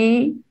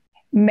we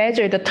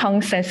measure the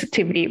tongue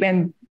sensitivity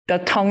when the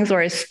tongues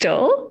are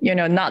still,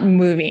 not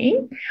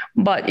moving.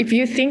 But if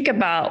you think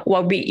about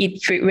what we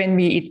eat food, when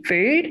we eat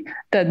food,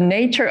 the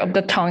nature of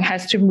the tongue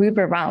has to move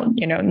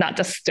around, not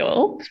just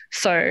still.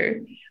 So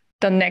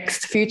the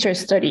next future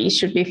study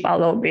should be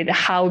followed with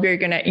how we're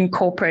going to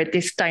incorporate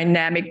this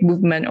dynamic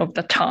movement of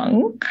the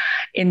tongue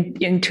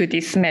into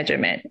this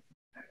measurement.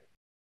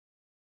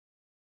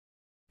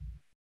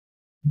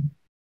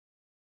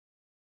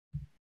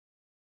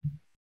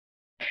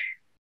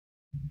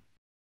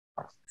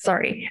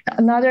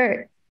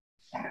 Another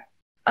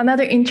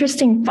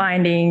interesting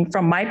finding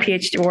from my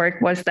PhD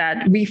work was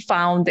that we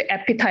found the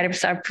appetite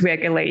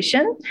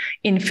self-regulation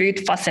in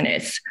food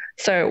fussiness.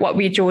 So what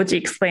Georgie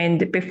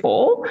explained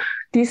before,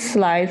 this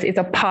slide is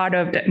a part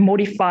of the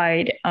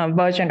modified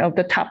version of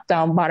the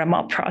top-down,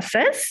 bottom-up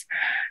process.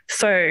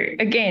 So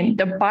again,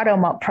 the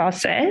bottom-up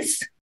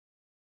process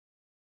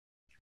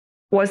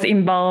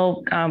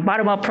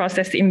bottom-up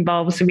process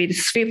involves with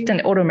swift and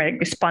automatic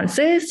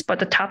responses, but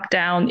the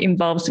top-down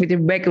involves with the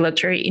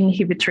regulatory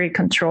inhibitory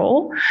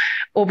control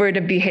over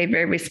the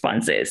behavior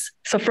responses.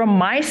 So from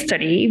my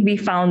study, we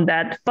found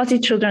that fuzzy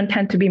children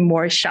tend to be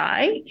more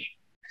shy,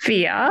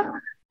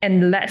 fear,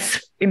 and less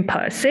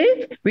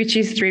impulsive, which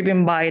is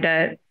driven by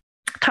the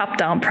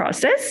top-down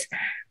process,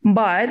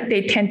 but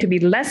they tend to be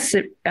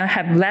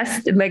have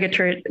less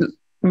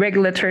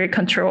regulatory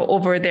control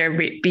over their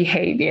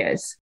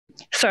behaviors.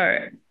 So,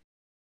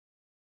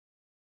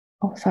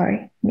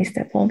 missed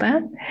that all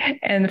that.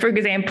 And for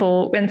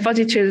example, when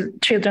fuzzy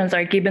children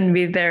are given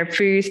with their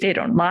foods they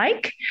don't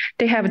like,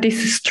 they have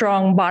this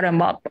strong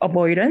bottom-up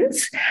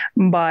avoidance,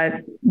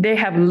 but they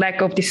have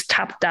lack of this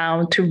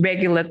top-down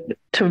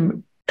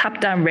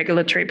top-down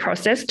regulatory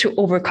process to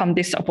overcome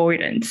this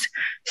avoidance.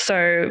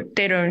 So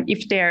they don't,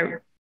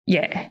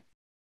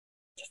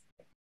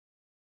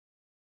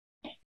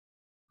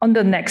 On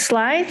the next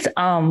slide,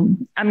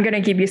 I'm going to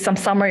give you some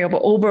summary of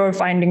overall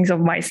findings of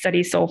my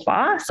study so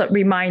far. So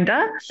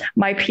reminder,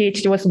 my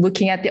PhD was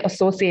looking at the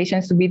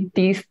associations with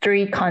these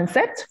 3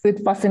 concepts,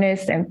 food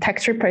fussiness and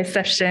texture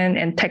perception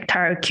and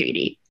tactile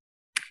acuity.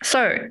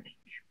 So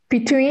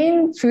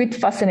between food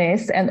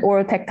fussiness and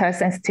oral tactile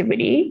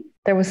sensitivity,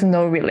 there was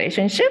no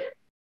relationship.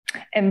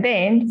 And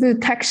then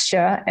food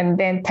texture and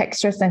then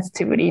texture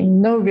sensitivity,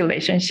 no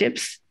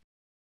relationships.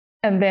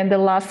 And then the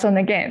last one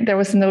again, there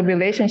was no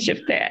relationship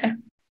there.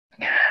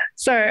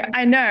 So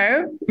I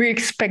know we're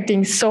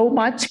expecting so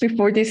much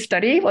before this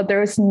study, but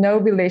there is no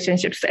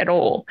relationships at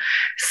all.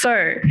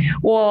 So,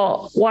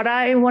 what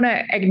I want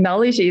to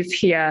acknowledge is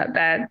here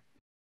that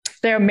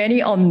there are many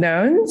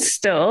unknowns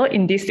still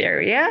in this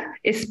area,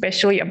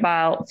 especially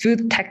about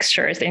food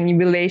textures and in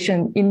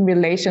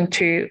relation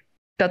to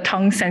the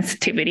tongue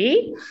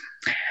sensitivity.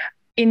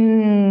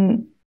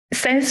 In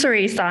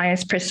sensory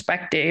science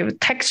perspective,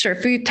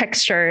 food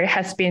texture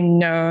has been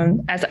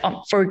known as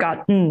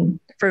forgotten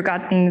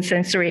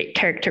sensory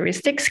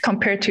characteristics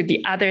compared to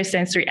the other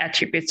sensory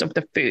attributes of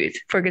the food.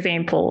 For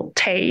example,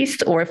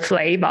 taste or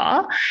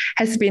flavor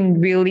has been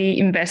really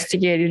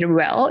investigated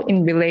well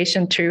in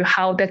relation to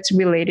how that's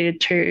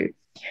related to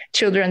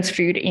children's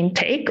food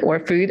intake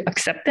or food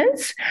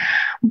acceptance.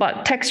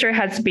 But texture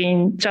has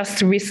been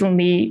just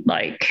recently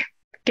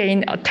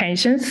gain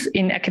attentions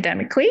in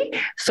academically.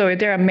 So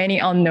there are many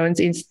unknowns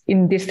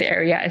in this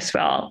area as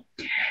well.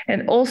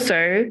 And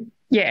also,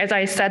 as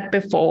I said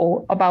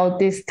before about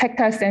this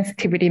tactile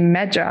sensitivity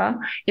measure,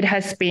 it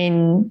has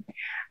been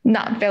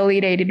not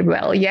validated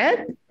well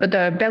yet, but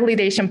the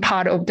validation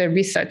part of the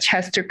research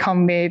has to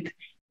come with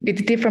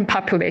different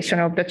population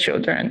of the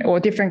children or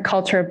different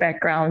cultural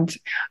backgrounds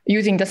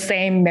using the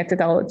same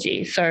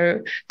methodology.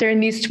 So there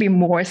needs to be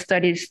more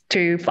studies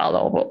to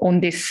follow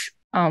on this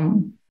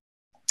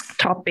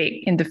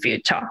topic in the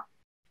future.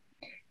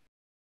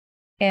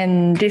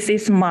 And this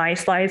is my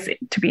slides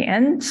to be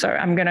end. So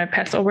I'm going to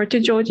pass over to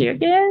Georgie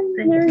again.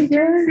 There we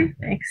go.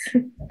 Thanks.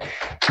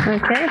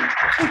 Okay.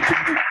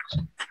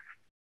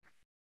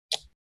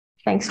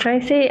 Thanks,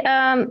 Tracy. So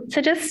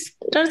I just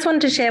wanted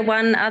to share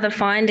one other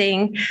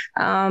finding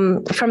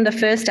from the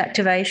first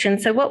activation.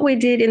 So what we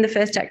did in the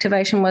first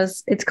activation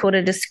was, it's called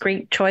a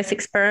discrete choice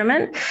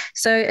experiment.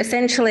 So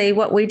essentially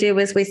what we do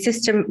is we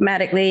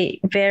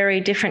systematically vary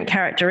different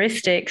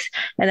characteristics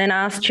and then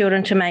ask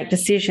children to make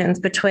decisions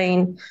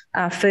between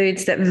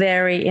foods that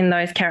vary in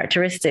those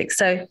characteristics.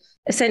 So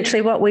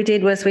essentially what we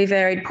did was we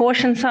varied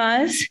portion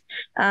size,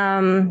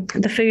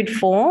 the food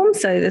form,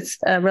 so that's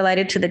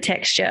related to the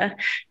texture,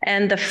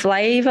 and the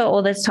flavour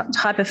or the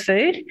type of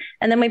food.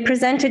 And then we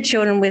presented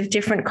children with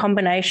different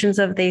combinations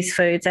of these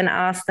foods and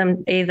asked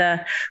them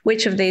either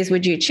which of these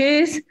would you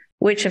choose,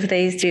 which of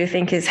these do you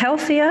think is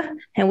healthier,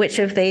 and which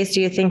of these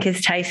do you think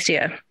is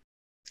tastier?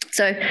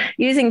 So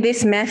using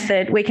this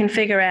method, we can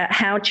figure out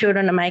how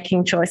children are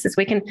making choices.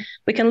 We can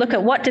look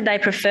at what did they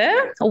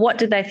prefer or what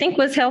did they think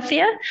was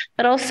healthier,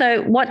 but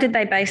also what did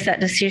they base that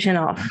decision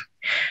off.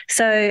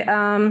 So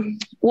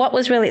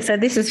so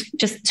this is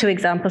just 2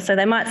 examples. So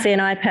they might see an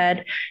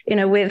iPad,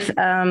 with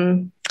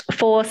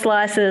 4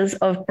 slices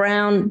of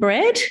brown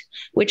bread,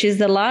 which is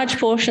the large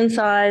portion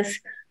size.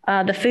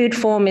 The food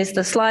form is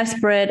the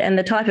sliced bread, and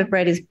the type of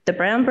bread is the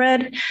brown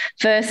bread,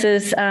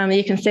 versus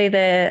you can see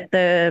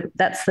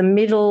that's the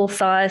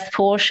middle-sized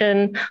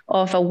portion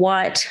of a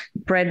white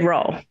bread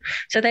roll.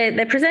 So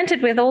they're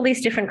presented with all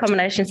these different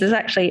combinations. There's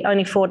actually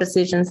only 4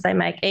 decisions they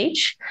make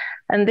each.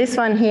 And this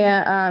one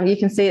here, you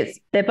can see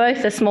they're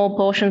both the small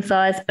portion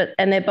size,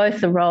 and they're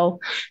both the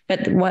roll,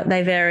 but what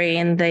they vary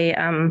in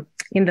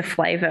the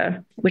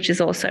flavour, which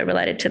is also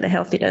related to the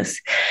healthiness.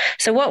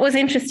 So what was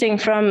interesting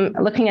from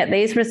looking at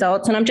these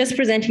results, and I'm just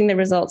presenting the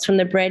results from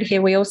the bread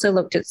here, we also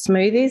looked at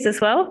smoothies as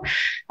well,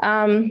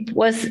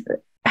 was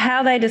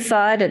how they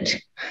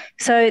decided.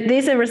 So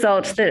these are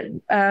results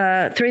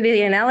that through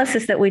the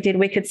analysis that we did,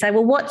 we could say,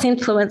 well, what's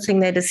influencing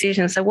their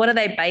decisions? So what are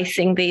they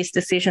basing these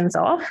decisions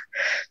off?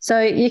 So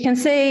you can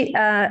see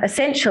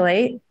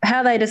essentially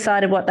how they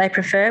decided what they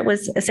prefer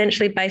was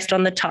essentially based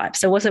on the type.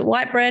 So was it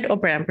white bread or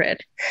brown bread?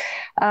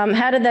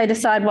 How did they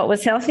decide what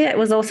was healthier? It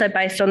was also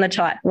based on the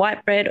type,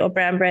 white bread or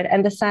brown bread,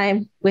 and the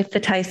same with the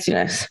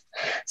tastiness.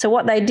 So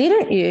what they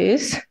didn't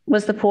use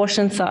was the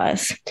portion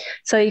size.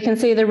 So you can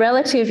see the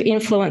relative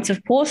influence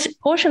of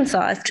portion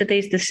size to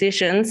these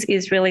decisions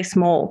is really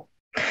small.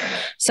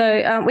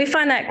 So we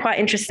find that quite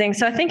interesting.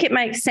 So I think it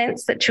makes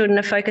sense that children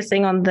are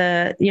focusing on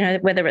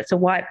whether it's a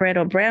white bread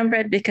or brown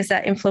bread, because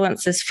that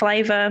influences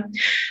flavour.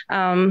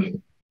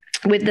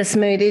 With the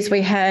smoothies,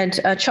 we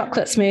had a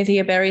chocolate smoothie,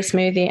 a berry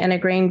smoothie, and a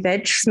green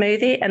veg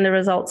smoothie, and the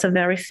results are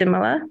very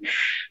similar.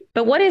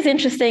 But what is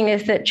interesting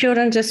is that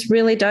children just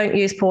really don't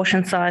use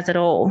portion size at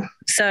all.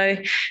 So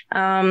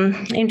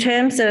in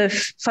terms of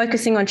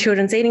focusing on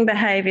children's eating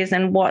behaviours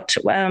and what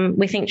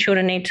we think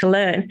children need to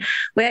learn,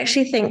 we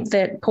actually think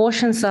that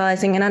portion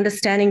sizing and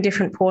understanding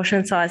different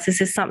portion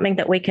sizes is something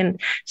that we can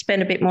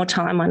spend a bit more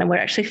time on. And we're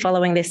actually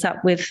following this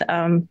up with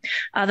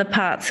other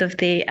parts of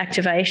the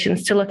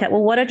activations to look at,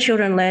 well, what are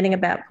children learning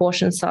about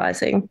portion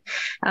sizing?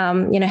 How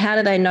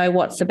do they know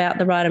what's about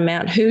the right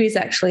amount? Who is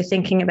actually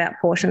thinking about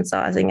portion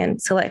sizing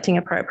and selecting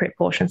appropriate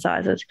portion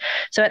sizes?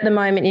 So at the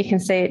moment, you can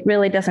see it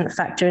really doesn't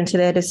factor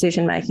into their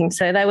decision making.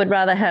 So they would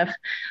rather have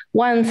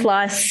one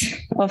slice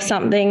of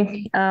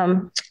something,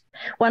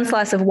 one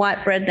slice of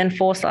white bread than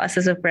 4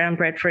 slices of brown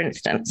bread, for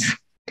instance.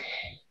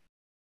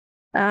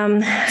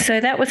 So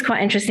that was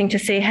quite interesting to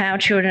see how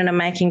children are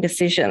making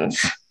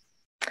decisions.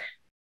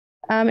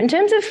 In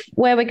terms of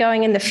where we're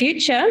going in the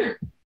future,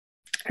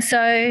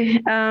 so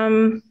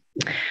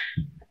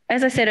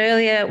as I said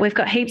earlier, we've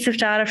got heaps of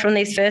data from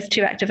these first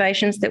 2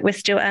 activations that we're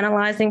still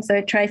analysing. So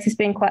Tracy's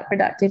been quite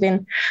productive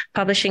in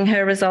publishing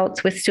her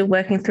results. We're still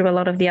working through a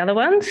lot of the other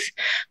ones.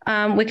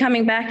 We're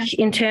coming back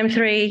in term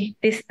 3,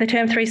 the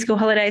term 3 school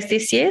holidays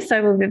this year.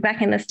 So we'll be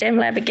back in the STEM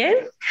lab again.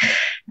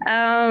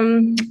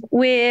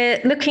 We're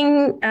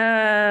looking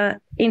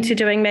into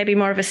doing maybe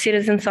more of a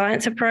citizen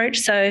science approach.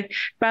 So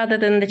rather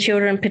than the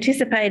children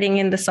participating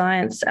in the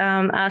science,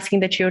 asking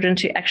the children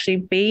to actually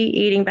be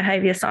eating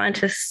behaviour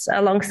scientists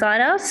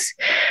alongside us.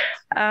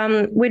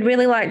 We'd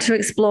really like to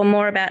explore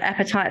more about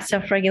appetite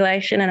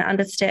self-regulation and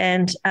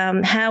understand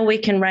how we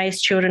can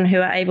raise children who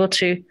are able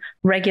to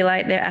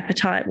regulate their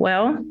appetite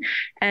well.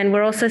 And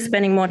we're also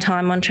spending more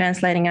time on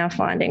translating our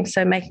findings,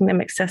 so making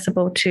them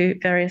accessible to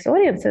various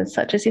audiences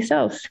such as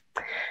yourselves.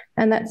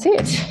 And that's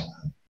it.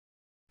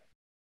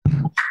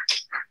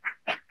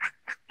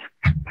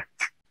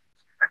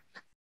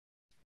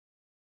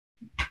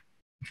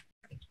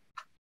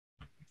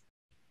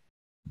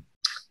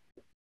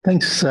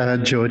 Thanks,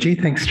 Georgie.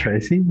 Thanks,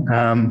 Tracy.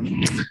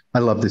 I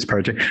love this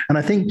project. And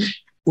I think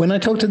when I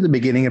talked at the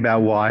beginning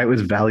about why it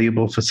was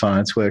valuable for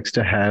ScienceWorks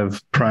to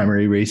have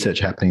primary research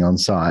happening on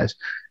site,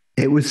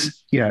 it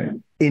was,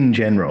 in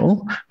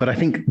general, but I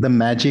think the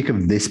magic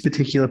of this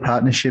particular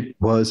partnership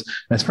was,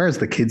 as far as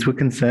the kids were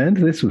concerned,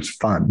 this was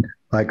fun.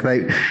 Like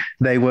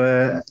they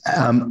were,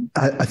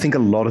 I think a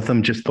lot of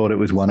them just thought it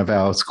was one of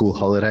our school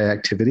holiday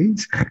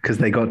activities because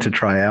they got to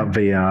try out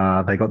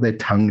VR, they got their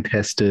tongue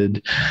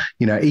tested,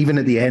 even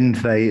at the end,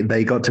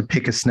 they got to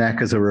pick a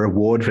snack as a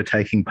reward for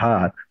taking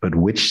part, but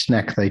which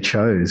snack they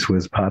chose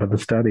was part of the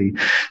study.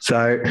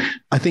 So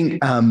I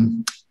think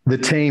the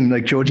team,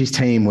 like Georgie's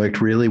team, worked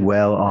really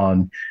well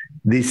on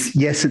this.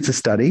 Yes, it's a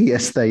study.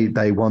 Yes,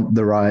 they want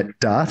the right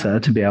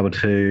data to be able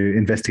to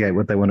investigate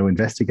what they want to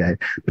investigate.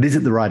 But is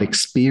it the right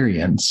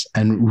experience?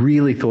 And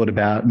really thought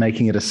about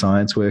making it a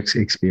ScienceWorks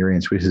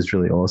experience, which is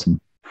really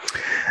awesome.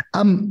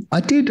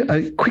 I did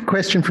a quick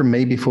question from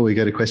me before we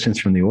go to questions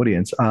from the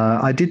audience.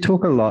 I did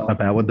talk a lot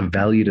about what the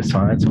value to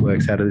science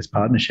works out of this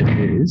partnership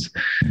is.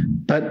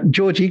 But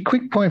Georgie,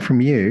 quick point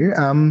from you.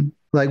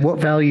 What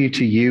value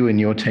to you and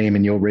your team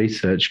and your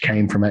research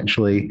came from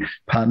actually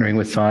partnering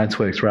with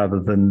ScienceWorks rather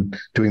than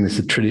doing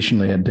this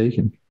traditionally at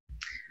Deakin?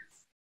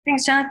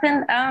 Thanks,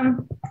 Jonathan.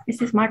 Is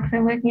this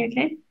microphone working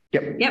okay?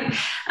 Yep.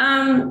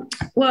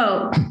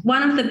 Well,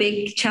 one of the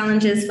big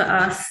challenges for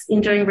us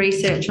in doing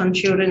research on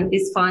children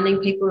is finding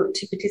people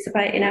to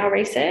participate in our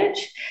research,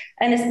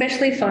 and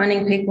especially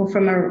finding people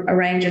from a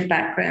range of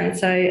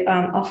backgrounds. So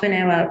often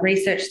our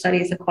research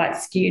studies are quite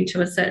skewed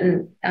to a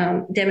certain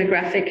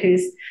demographic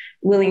who's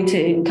willing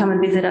to come and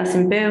visit us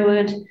in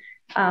Burwood,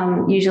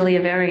 usually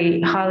a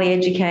very highly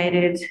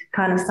educated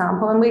kind of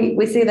sample. And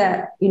we see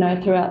that,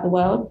 throughout the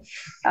world.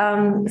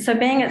 So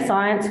being at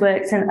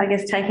ScienceWorks and I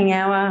guess taking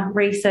our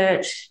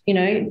research,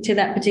 to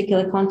that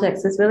particular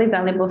context is really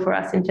valuable for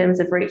us in terms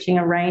of reaching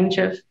a range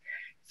of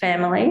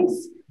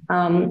families.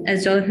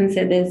 As Jonathan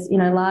said, there's,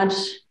 large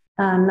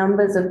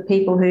numbers of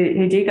people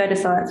who do go to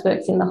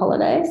ScienceWorks in the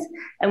holidays,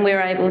 and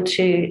we're able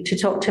to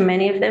talk to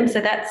many of them.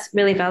 So that's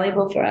really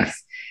valuable for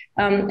us.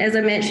 As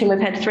I mentioned, we've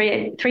had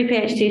three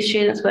PhD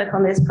students work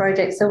on this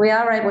project, so we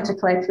are able to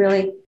collect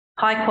really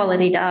high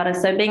quality data.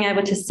 So being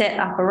able to set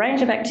up a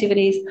range of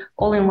activities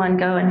all in one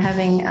go and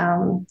having,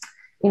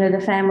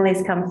 the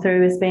families come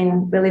through has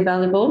been really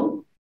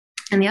valuable.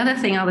 And the other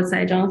thing I would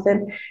say,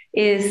 Jonathan,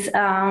 is,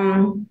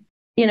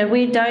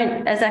 we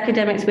don't, as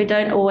academics, we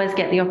don't always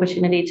get the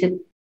opportunity to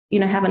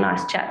have a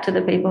nice chat to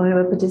the people who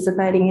are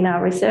participating in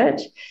our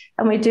research.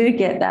 And we do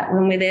get that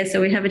when we're there.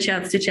 So we have a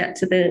chance to chat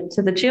to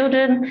the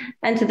children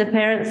and to the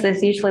parents.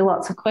 There's usually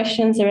lots of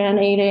questions around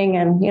eating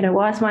and,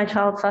 why is my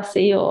child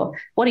fussy, or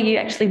what are you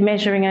actually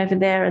measuring over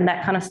there, and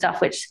that kind of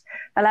stuff, which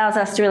allows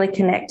us to really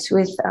connect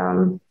with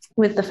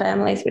the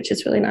families, which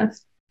is really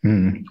nice.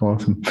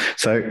 Awesome.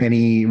 So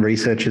any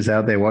researchers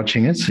out there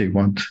watching us who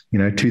want,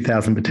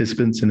 2,000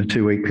 participants in a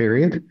 2-week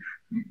period,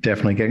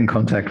 definitely get in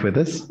contact with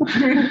us.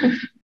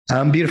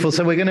 Beautiful.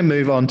 So we're going to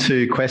move on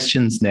to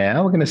questions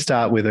now. We're going to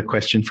start with a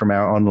question from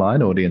our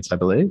online audience, I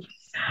believe.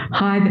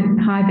 Hi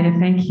there.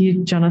 Thank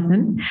you,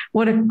 Jonathan.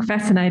 What a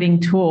fascinating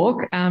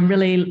talk.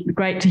 Really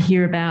great to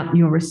hear about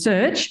your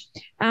research.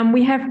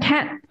 We have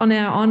Kat on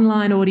our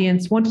online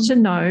audience wanted to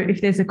know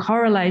if there's a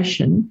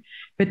correlation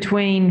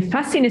between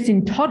fussiness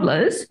in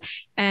toddlers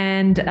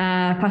and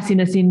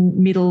fussiness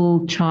in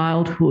middle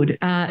childhood.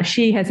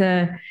 She has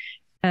a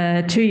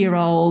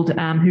 2-year-old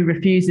who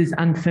refuses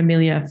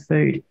unfamiliar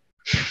food.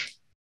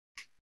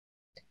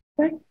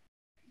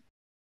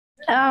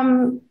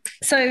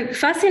 So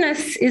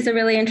fussiness is a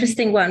really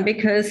interesting one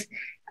because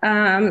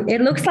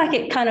it looks like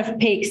it kind of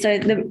peaks. So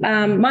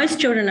most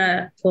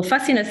children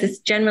fussiness is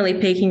generally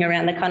peaking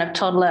around the kind of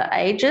toddler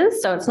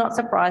ages. So it's not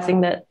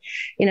surprising that,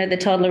 the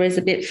toddler is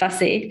a bit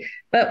fussy.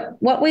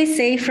 But what we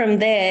see from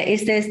there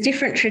is there's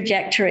different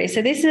trajectories.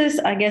 So this is,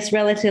 I guess,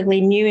 relatively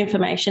new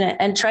information.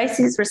 And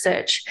Tracy's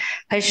research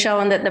has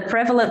shown that the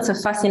prevalence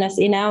of fussiness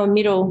in our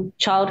middle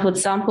childhood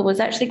sample was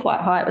actually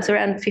quite high. It was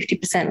around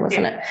 50%,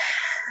 wasn't it?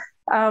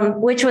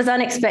 Which was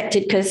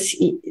unexpected because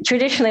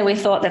traditionally we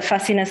thought that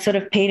fussiness sort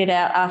of petered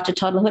out after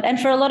toddlerhood. And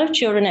for a lot of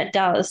children it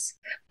does.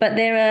 But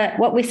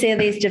what we see are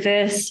these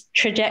diverse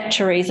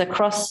trajectories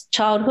across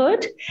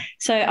childhood.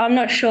 So I'm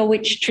not sure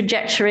which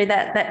trajectory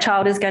that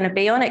child is going to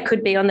be on. It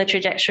could be on the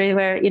trajectory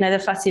where, the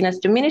fussiness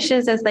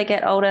diminishes as they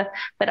get older,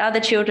 but other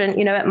children,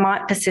 it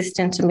might persist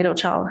into middle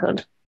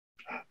childhood.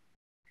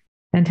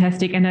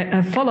 Fantastic. And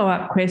a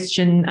follow-up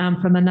question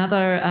from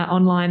another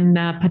online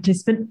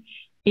participant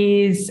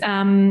is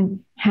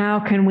how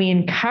can we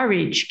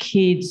encourage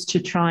kids to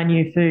try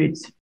new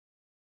foods?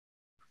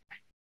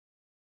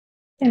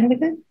 Yeah, have a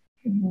go.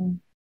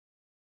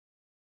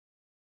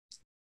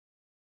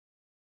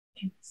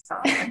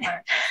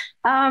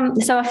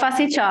 So a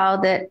fussy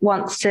child that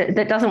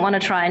doesn't want to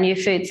try a new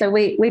food. So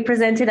we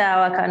presented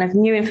our kind of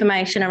new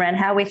information around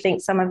how we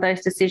think some of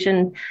those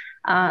decisions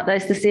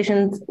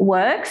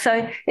work.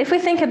 So if we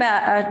think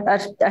about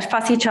a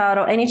fussy child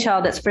or any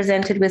child that's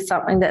presented with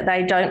something that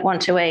they don't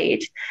want to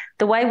eat,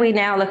 the way we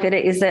now look at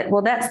it is that,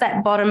 well, that's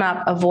that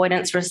bottom-up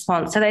avoidance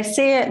response. So they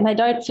see it and they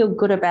don't feel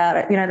good about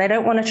it. They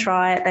don't want to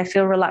try it. They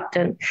feel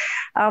reluctant.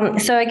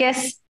 So I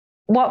guess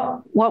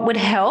what would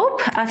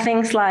help are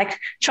things like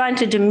trying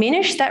to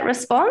diminish that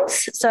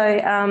response. So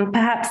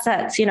perhaps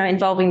that's,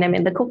 involving them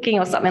in the cooking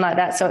or something like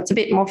that. So it's a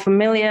bit more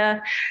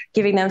familiar,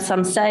 giving them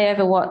some say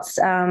over what's,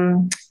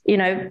 they're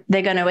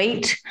going to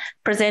eat,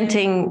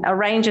 presenting a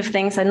range of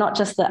things. So not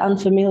just the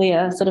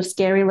unfamiliar sort of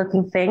scary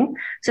looking thing.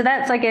 So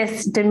that's, I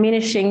guess,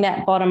 diminishing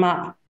that bottom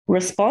up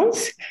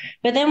response.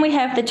 But then we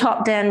have the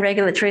top-down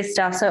regulatory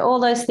stuff. So all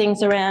those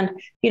things around,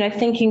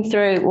 thinking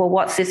through, well,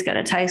 what's this going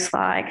to taste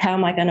like? How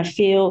am I going to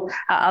feel?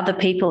 Are other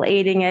people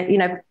eating it?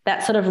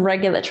 That sort of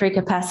regulatory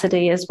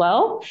capacity as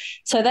well.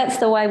 So that's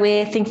the way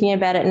we're thinking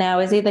about it now,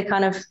 is either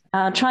kind of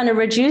trying to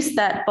reduce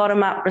that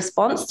bottom-up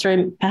response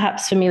through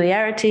perhaps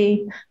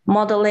familiarity,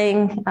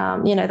 modelling,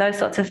 those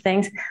sorts of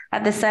things,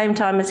 at the same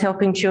time as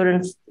helping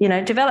children,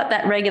 develop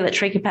that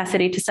regulatory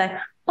capacity to say,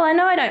 well, I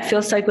know I don't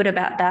feel so good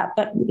about that,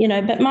 but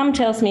mum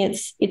tells me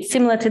it's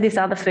similar to this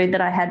other food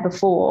that I had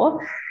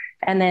before,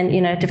 and then,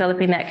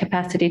 developing that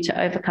capacity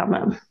to overcome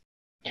it.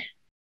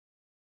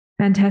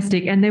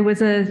 Fantastic. And there was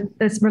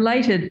this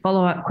related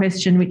follow-up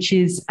question, which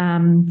is,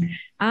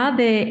 are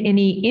there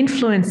any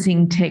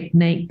influencing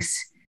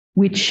techniques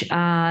which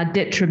are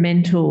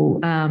detrimental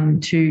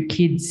to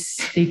kids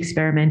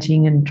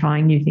experimenting and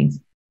trying new things?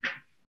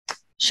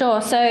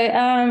 Sure.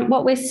 So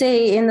what we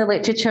see in the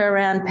literature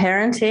around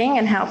parenting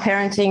and how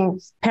parent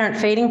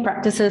feeding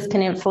practices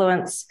can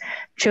influence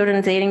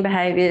children's eating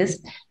behaviours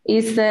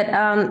is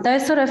that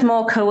those sort of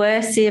more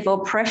coercive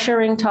or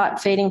pressuring type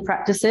feeding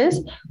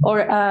practices,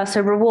 or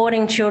so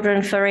rewarding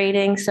children for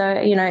eating. So,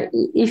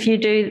 if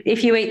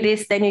you eat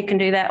this, then you can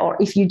do that, or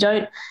if you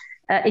don't,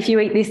 if you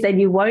eat this, then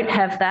you won't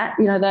have that,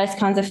 those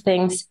kinds of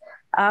things.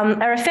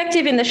 Are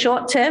effective in the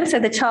short term. So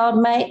the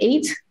child may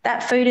eat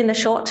that food in the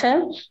short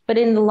term, but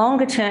in the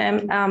longer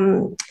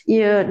term,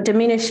 you're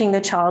diminishing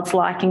the child's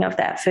liking of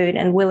that food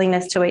and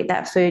willingness to eat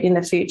that food in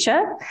the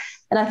future.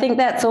 And I think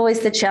that's always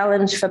the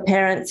challenge for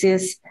parents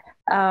is,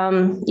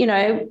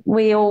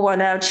 we all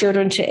want our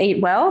children to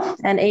eat well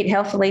and eat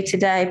healthily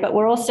today, but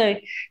we're also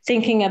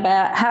thinking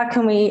about how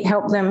can we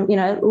help them,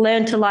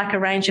 learn to like a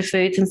range of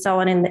foods and so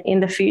on in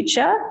the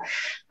future.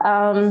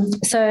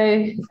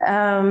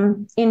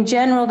 In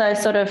general,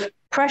 those sort of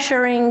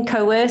pressuring,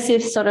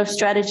 coercive sort of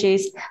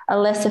strategies are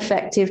less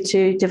effective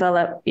to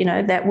develop,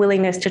 that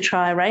willingness to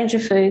try a range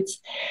of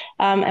foods.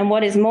 And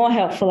what is more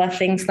helpful are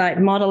things like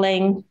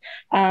modelling,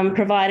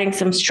 providing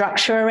some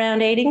structure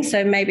around eating.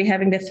 So maybe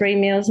having the 3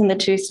 meals and the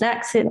 2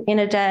 snacks in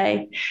a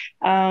day.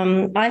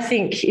 I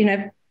think,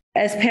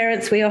 as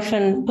parents, we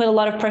often put a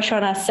lot of pressure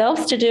on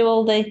ourselves to do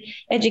all the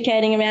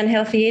educating around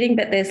healthy eating,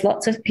 but there's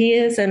lots of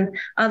peers and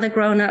other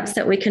grown-ups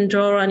that we can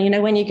draw on.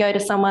 When you go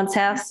to someone's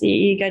house,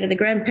 you go to the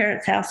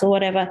grandparents' house or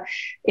whatever,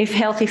 if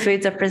healthy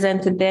foods are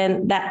presented,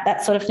 then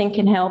that sort of thing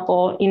can help,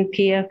 or in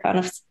peer kind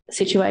of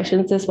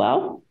situations as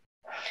well.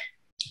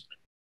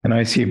 And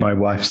I see my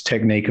wife's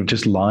technique of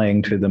just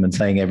lying to them and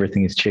saying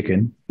everything is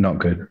chicken, not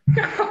good.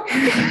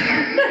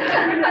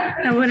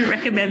 I wouldn't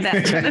recommend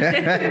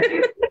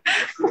that.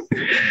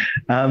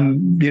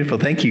 Beautiful.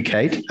 Thank you,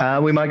 Kate.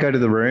 We might go to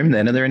the room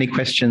then. Are there any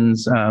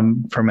questions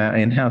from our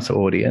in-house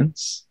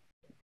audience?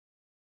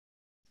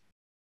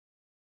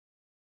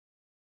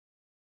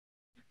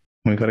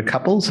 We've got a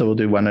couple, so we'll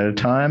do one at a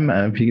time.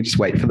 If you could just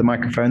wait for the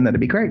microphone, that'd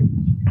be great.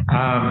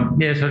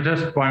 So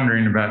just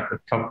wondering about the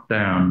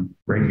top-down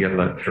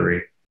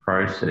regulatory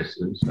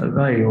processes. Are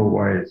they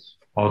always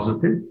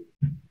positive?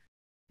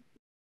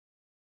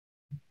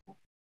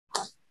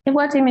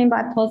 What do you mean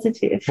by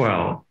positive?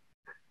 Well,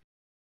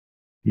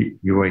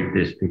 you eat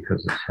this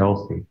because it's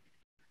healthy.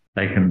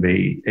 They can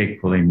be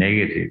equally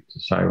negative to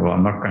say, well,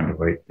 I'm not going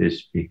to eat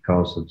this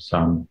because of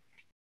some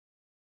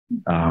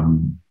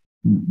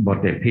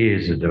what their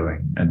peers are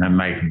doing, and they're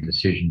making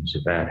decisions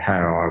about how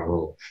I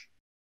will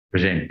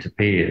present to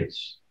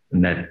peers,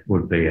 and that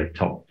would be a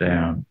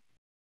top-down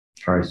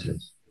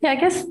process. Yeah, I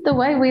guess the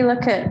way we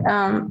look at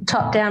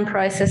top-down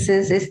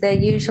processes is they're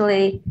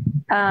usually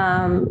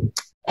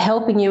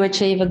helping you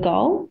achieve a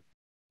goal.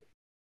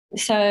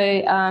 So,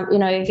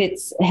 if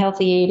it's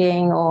healthy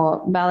eating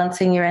or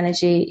balancing your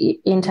energy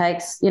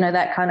intakes,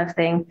 that kind of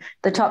thing,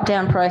 the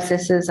top-down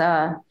processes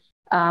are,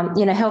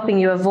 helping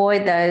you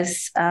avoid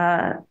those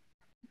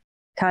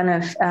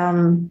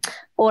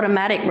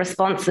automatic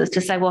responses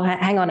to say, well,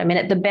 hang on a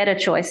minute, the better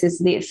choice is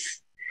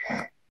this.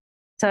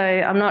 So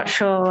I'm not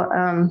sure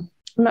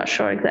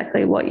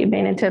exactly what you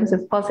mean in terms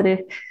of positive.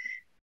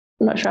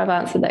 I'm not sure I've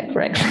answered that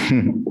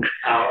correctly.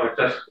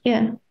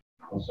 Yeah.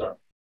 Oh, sorry.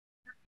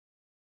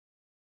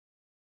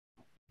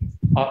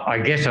 I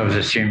guess I was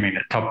assuming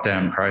that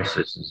top-down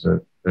processes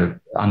are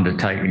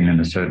undertaken in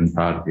a certain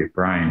part of your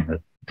brain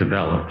that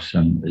develops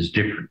and is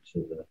different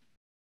to the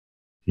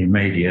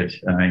immediate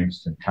and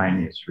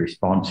instantaneous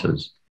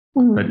responses.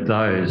 Mm. But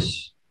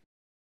those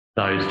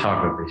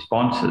type of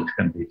responses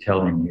can be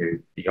telling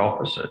you the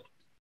opposite.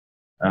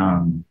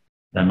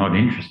 They're not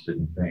interested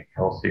in being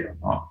healthy or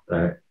not.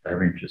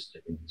 They're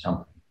interested in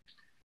some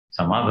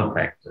other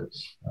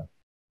factors.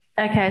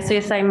 Okay, so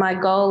you're saying my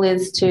goal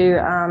is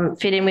to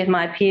fit in with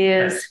my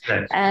peers,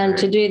 and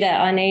to do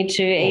that I need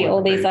to eat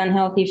all these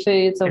unhealthy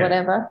foods or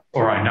whatever.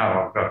 Or I know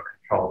I've got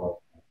control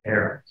of my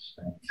parents.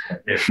 And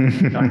if I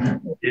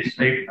don't eat this,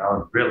 even though I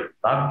would really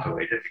love to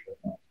eat it,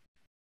 but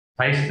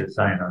I taste the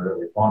same, I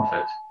really want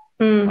it.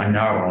 I know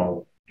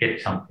I'll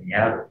get something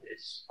out of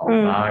this. I'll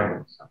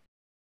bargain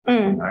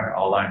something.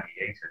 I'll only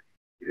eat it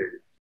if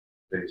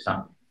you do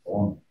something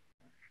for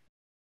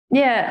me.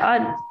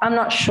 I'm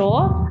not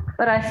sure,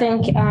 but I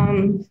think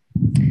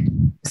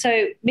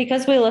so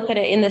because we look at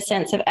it in the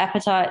sense of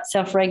appetite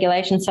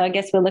self-regulation, so I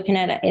guess we're looking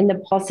at it in the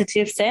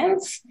positive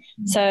sense.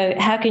 So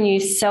how can you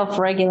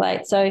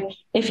self-regulate? So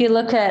if you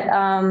look at,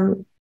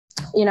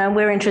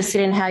 we're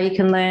interested in how you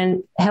can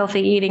learn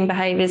healthy eating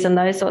behaviours and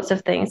those sorts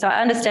of things. So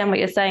I understand what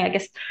you're saying. I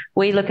guess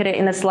we look at it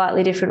in a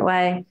slightly different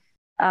way.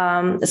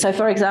 So,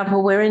 for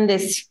example, we're in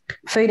this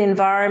food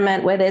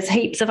environment where there's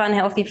heaps of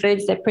unhealthy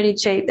foods. They're pretty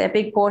cheap. They're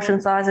big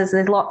portion sizes.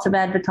 There's lots of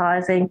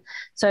advertising.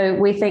 So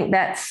we think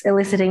that's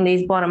eliciting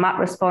these bottom-up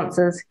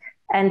responses.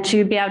 And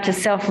to be able to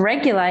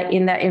self-regulate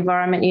in that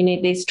environment, you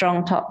need these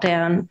strong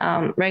top-down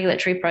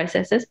regulatory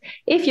processes.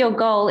 If your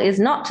goal is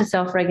not to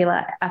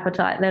self-regulate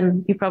appetite,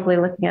 then you're probably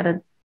looking at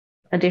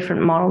a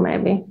different model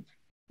maybe.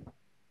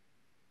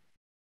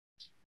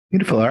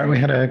 Beautiful. All right, we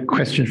had a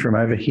question from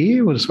over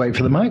here. We'll just wait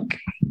for the mic.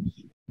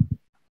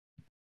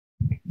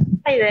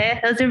 Hey there.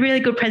 That was a really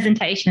good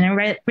presentation, a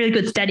really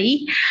good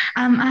study.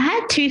 I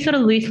had two sort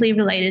of loosely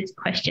related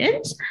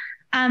questions.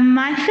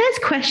 My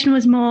first question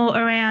was more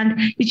around,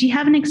 did you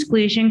have an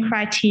exclusion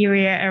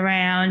criteria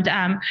around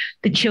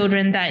the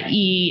children that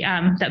you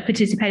that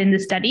participated in the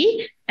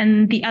study?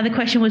 And the other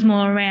question was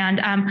more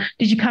around,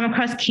 did you come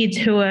across kids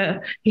who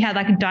had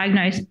like a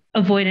diagnosed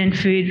avoidant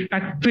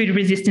food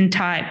resistant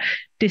type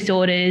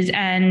disorders,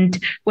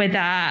 and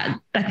whether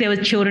like there was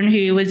children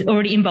who was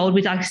already involved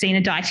with like seeing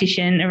a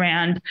dietitian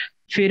around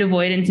food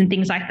avoidance and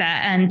things like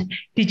that? And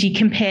did you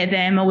compare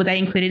them, or were they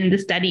included in the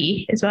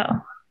study as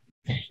well?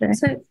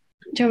 So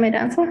do you want me to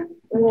answer?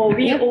 Well,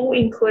 we all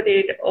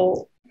included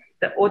all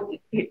the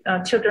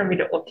children with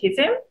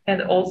autism,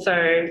 and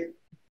also,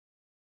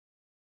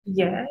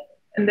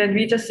 and then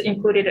we just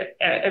included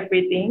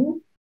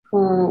everything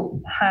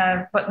who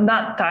have, but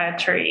not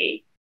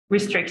dietary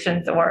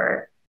restrictions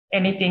or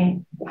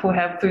anything, who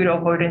have food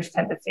avoidance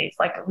tendencies.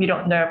 Like, we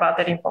don't know about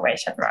that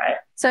information, right?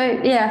 So,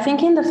 I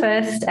think in the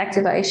first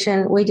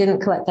activation, we didn't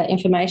collect that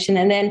information.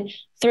 And then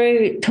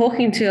through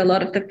talking to a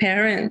lot of the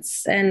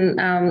parents and,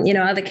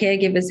 other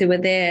caregivers who were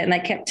there, and they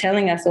kept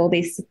telling us all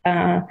these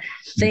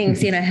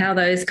things, how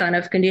those kind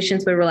of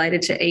conditions were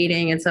related to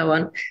eating and so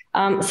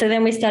on. So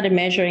then we started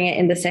measuring it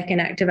in the second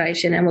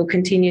activation, and we'll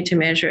continue to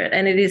measure it.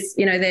 And it is,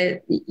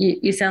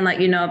 you sound like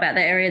you know about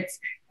that area. It's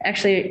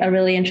actually a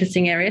really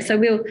interesting area. So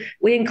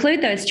we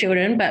include those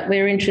children, but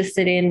we're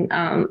interested in,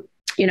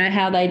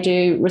 how they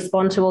do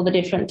respond to all the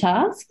different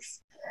tasks.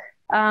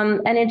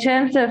 And in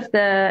terms of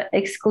the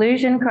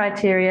exclusion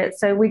criteria,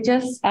 so we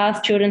just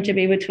ask children to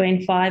be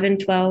between 5 and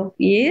 12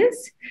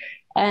 years,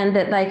 and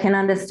that they can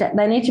understand,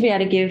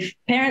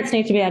 parents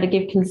need to be able to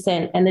give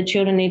consent, and the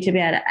children need to be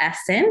able to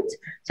assent.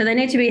 So they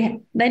need to be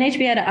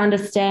able to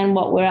understand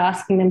what we're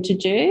asking them to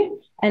do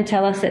and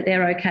tell us that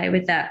they're okay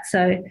with that.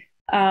 So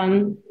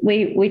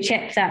we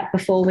check that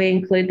before we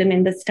include them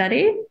in the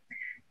study.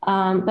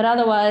 But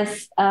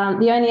otherwise,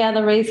 the only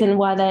other reason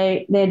why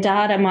their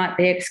data might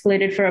be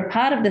excluded for a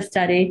part of the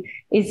study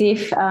is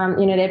if,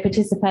 they're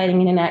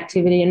participating in an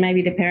activity and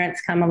maybe the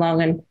parents come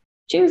along and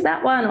choose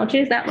that one or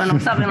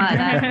something like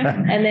that.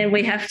 And then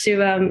we have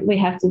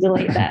to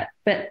delete that.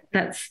 But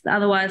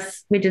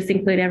otherwise we just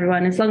include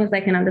everyone as long as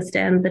they can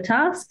understand the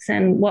tasks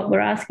and what we're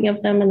asking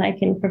of them, and they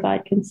can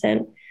provide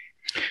consent.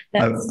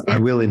 I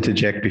will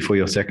interject before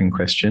your second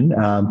question.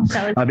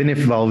 I've been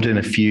involved in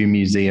a few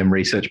museum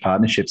research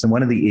partnerships, and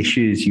one of the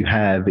issues you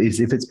have is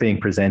if it's being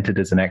presented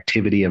as an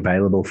activity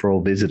available for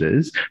all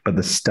visitors, but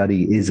the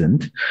study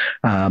isn't,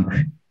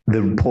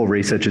 the poor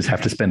researchers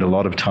have to spend a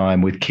lot of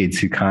time with kids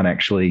who can't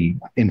actually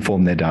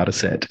inform their data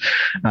set.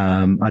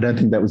 I don't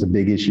think that was a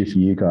big issue for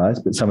you guys,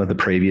 but some of the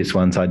previous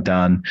ones I'd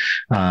done,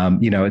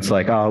 it's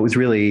like, it was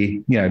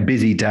really,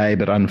 busy day,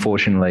 but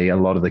unfortunately a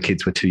lot of the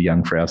kids were too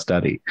young for our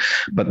study,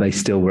 but they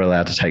still were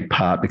allowed to take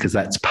part because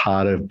that's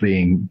part of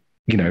being,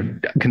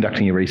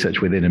 conducting your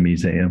research within a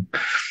museum.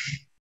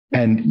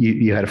 And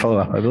you had a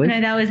follow-up, I believe? No,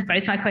 that was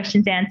both my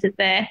questions answered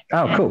there.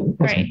 Oh, cool.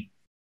 Awesome. Great.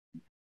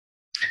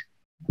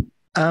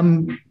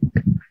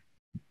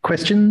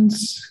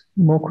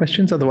 More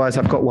questions? Otherwise,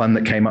 I've got one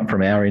that came up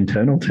from our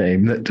internal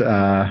team that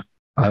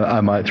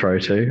I might throw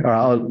to.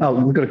 All right,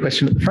 we've got a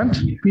question at the front.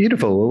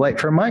 Beautiful. We'll wait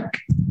for a mic.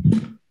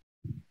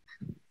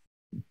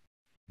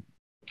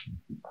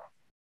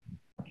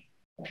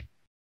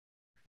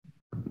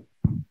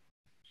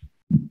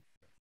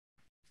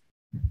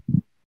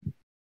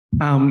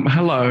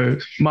 Hello.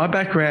 My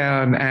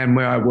background and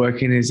where I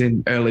work is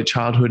in early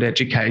childhood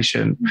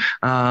education.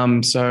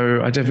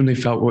 So I definitely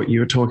felt what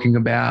you were talking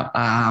about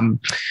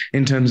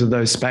in terms of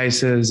those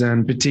spaces,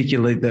 and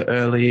particularly the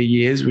earlier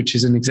years, which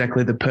isn't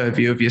exactly the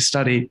purview of your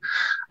study,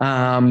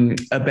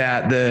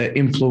 about the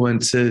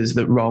influences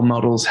that role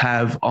models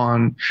have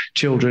on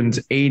children's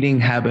eating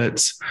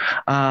habits.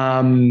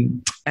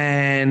 And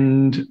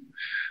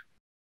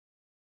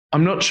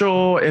I'm not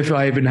sure if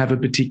I even have a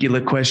particular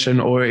question,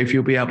 or if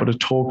you'll be able to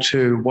talk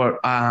to what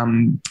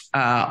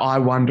I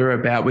wonder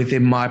about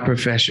within my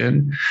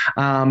profession.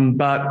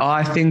 But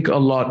I think a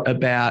lot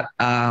about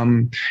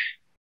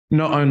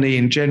not only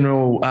in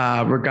general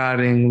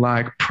regarding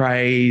like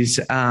praise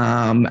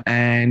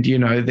and, you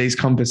know, these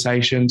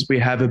conversations we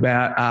have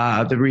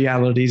about the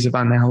realities of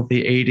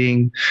unhealthy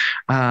eating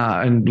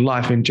and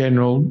life in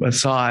general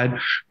aside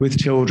with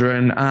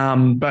children,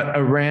 but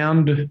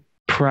around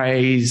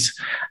praise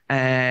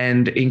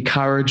and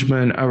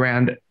encouragement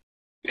around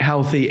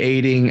healthy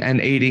eating and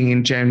eating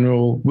in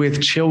general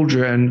with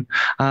children.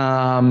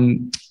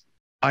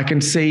 I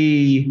can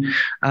see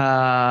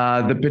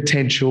the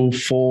potential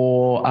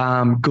for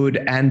good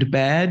and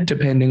bad,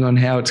 depending on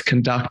how it's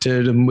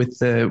conducted and with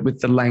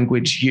the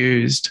language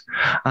used.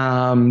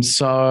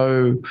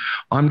 So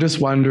I'm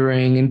just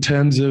wondering, in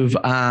terms of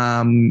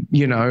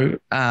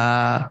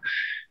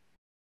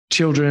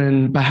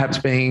children perhaps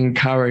being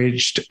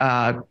encouraged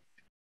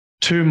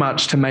too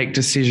much to make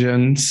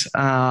decisions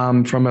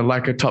from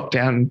a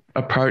top-down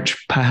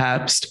approach,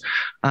 perhaps,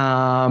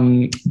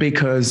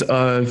 because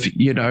of,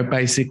 you know,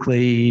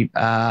 basically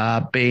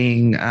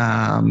being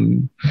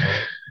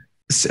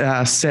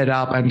set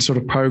up and sort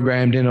of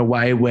programmed in a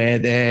way where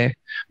they're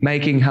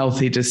making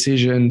healthy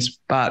decisions,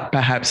 but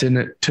perhaps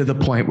to the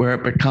point where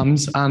it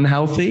becomes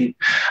unhealthy.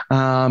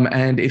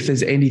 And if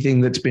there's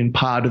anything that's been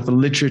part of the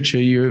literature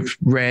you've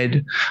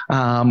read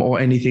or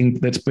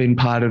anything that's been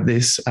part of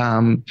this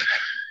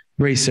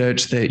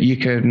research that you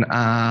can,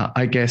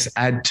 I guess,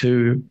 add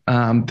to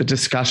the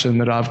discussion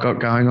that I've got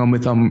going on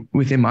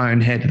within my own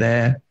head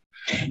there.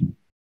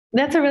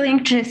 That's a really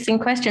interesting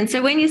question.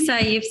 So when you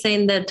say you've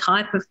seen the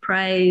type of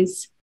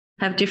praise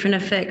have different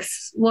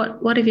effects,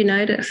 what have you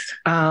noticed?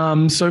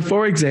 So,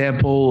 for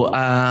example,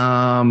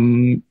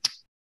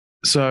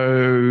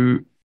 so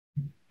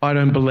I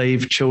don't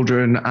believe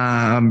children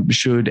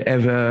should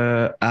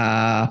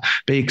ever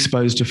be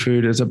exposed to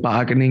food as a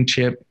bargaining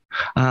chip.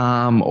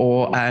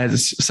 Or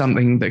as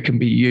something that can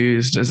be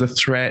used as a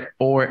threat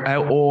or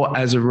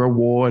as a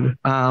reward,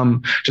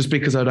 just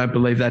because I don't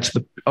believe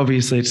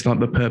obviously it's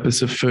not the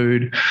purpose of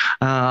food.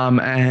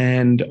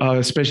 And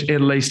especially,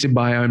 at least in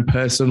my own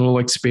personal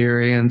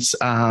experience,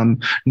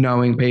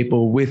 knowing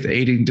people with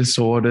eating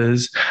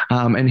disorders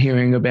and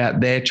hearing about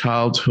their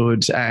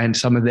childhoods and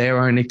some of their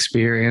own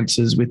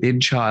experiences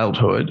within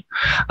childhood,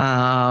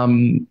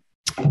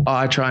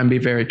 I try and be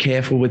very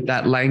careful with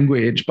that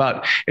language,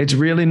 but it's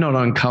really not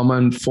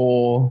uncommon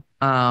for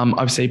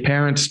I've seen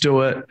parents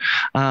do it,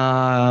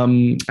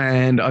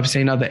 and I've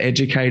seen other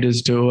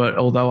educators do it,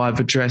 although I've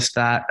addressed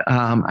that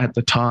at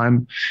the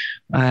time.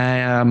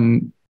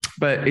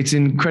 But it's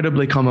an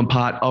incredibly common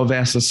part of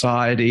our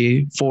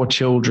society for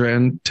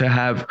children to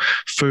have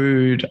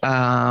food,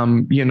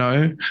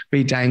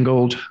 be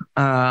dangled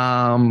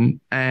and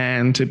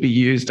to be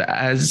used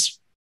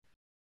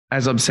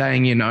as I'm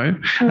saying,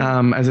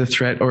 as a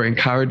threat or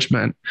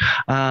encouragement.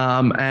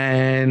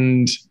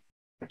 And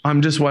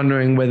I'm just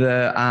wondering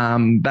whether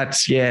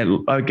that's,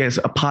 I guess,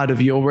 a part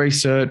of your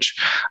research,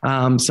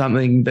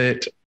 something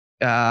that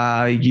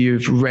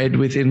you've read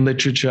within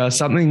literature,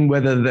 something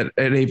whether that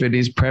it even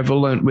is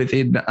prevalent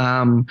within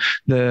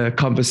the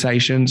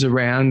conversations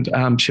around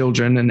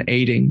children and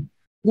eating.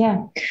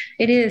 Yeah,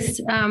 it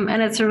is.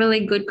 And it's a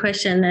really good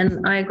question.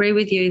 And I agree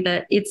with you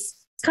that it's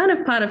kind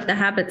of part of the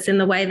habits in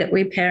the way that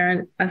we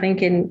parent. I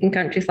think in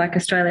countries like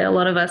Australia, a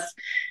lot of us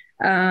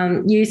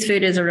use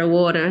food as a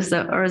reward or as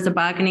a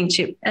bargaining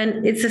chip,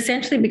 and it's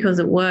essentially because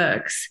it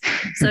works.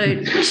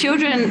 So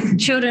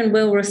children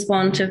will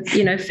respond to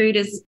food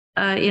as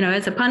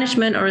as a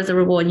punishment or as a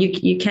reward.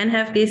 You can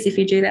have this if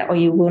you do that, or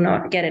you will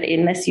not get it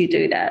unless you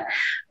do that,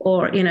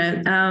 or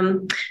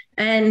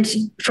and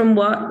from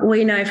what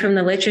we know from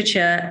the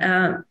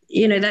literature,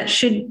 that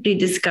should be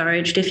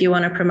discouraged if you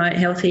want to promote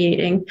healthy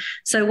eating.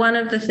 So one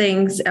of the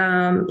things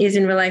is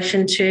in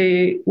relation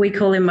to, we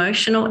call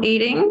emotional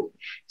eating.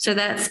 So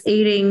that's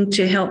eating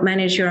to help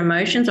manage your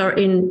emotions or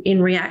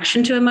in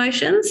reaction to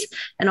emotions.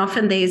 And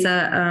often these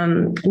are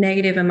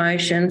negative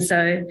emotions.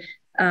 So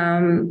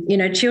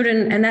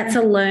children, and that's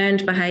a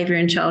learned behavior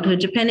in childhood,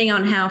 depending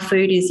on how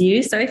food is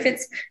used. So if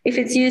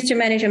it's used to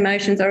manage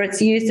emotions or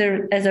it's used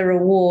as a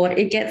reward,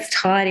 it gets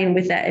tied in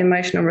with that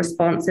emotional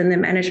response and the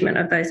management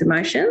of those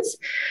emotions.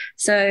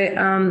 So,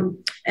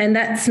 and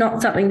that's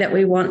not something that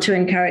we want to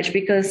encourage,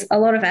 because a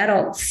lot of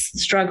adults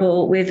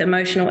struggle with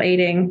emotional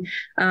eating.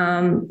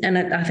 And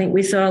I think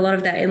we saw a lot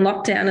of that in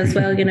lockdown as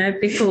well.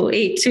 People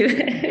eat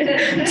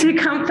to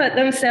comfort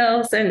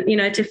themselves and,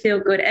 to feel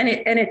good. And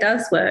it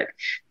does work,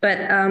 but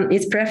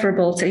it's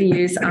preferable to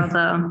use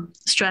other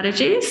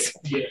strategies.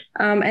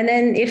 And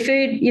then if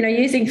food,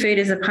 using food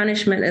as a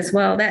punishment as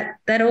well,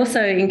 that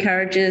also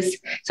encourages.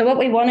 So what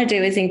we want to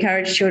do is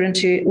encourage children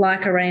to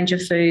like a range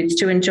of foods,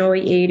 to enjoy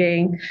eating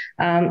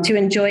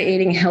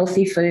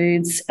healthy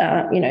foods,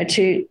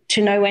 to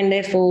know when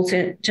they're full,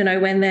 to know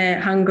when they're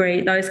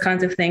hungry, those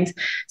kinds of things.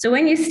 So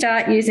when you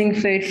start using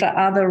food for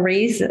other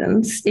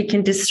reasons, it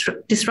can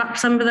disrupt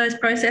some of those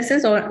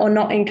processes or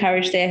not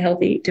encourage their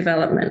healthy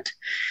development.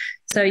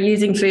 So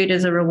using food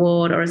as a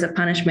reward or as a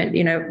punishment,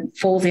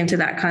 falls into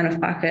that kind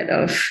of bucket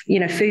of,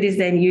 food is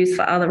then used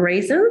for other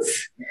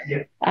reasons.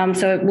 Yeah.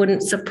 So it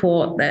wouldn't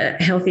support the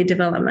healthy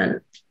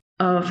development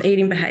of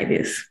eating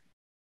behaviours.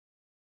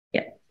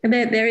 And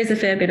there is a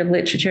fair bit of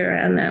literature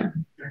around that.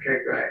 Okay,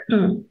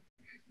 great.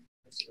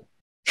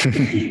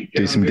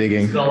 Do some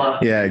digging.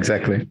 Yeah,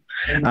 exactly.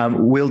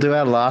 We'll do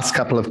our last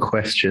couple of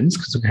questions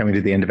because we're coming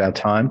to the end of our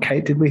time.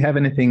 Kate, did we have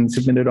anything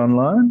submitted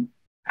online?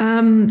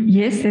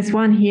 Yes, there's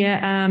one here.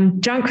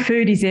 Junk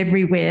food is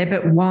everywhere,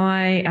 but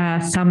why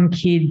are some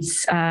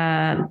kids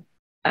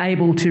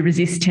able to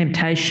resist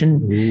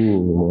temptation?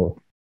 Ooh.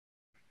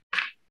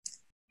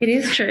 It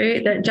is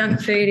true that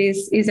junk food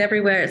is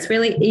everywhere. It's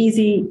really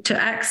easy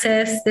to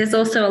access. There's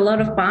also a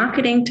lot of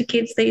marketing to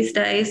kids these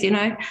days,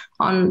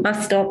 on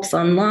bus stops,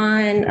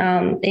 online,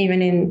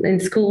 even in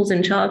schools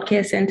and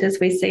childcare centres,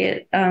 we see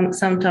it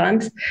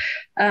sometimes.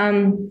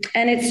 And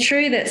it's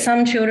true that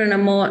some children are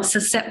more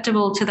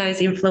susceptible to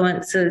those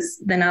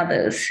influences than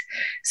others.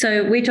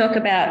 So we talk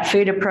about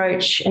food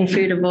approach and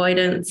food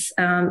avoidance,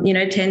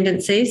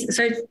 tendencies.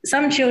 So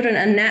some children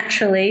are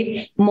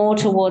naturally more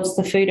towards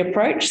the food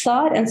approach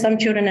side, and some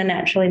children are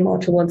naturally more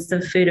towards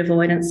the food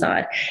avoidance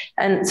side.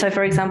 And so,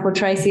 for example,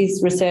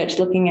 Tracy's research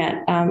looking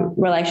at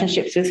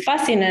relationships with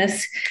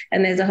fussiness,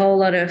 and there's a whole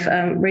lot of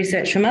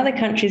research from other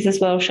countries as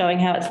well showing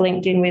how it's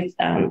linked in with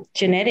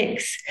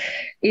genetics,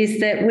 is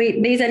that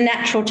these are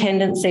natural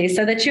tendencies.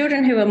 So the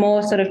children who are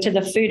more sort of to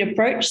the food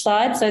approach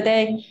side, so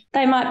they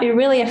might be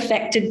really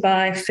affected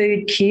by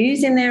food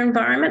cues in their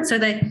environment. So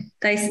they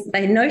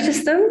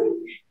notice them,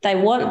 they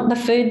want the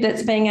food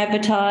that's being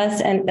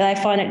advertised, and they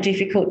find it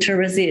difficult to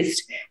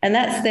resist. And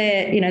that's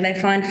they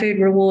find food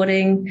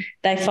rewarding,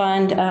 they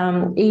find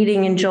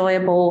eating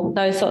enjoyable,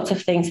 those sorts of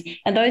things.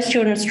 And those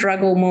children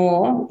struggle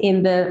more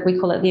in we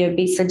call it the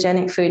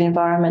obesogenic food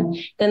environment,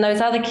 than those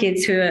other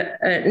kids who are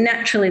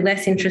naturally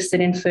less interested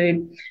in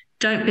food,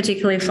 don't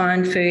particularly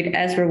find food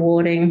as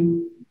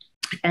rewarding,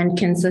 and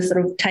can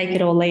sort of take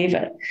it or leave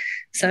it.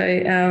 So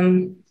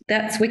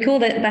we call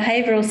that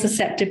behavioural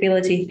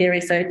susceptibility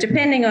theory. So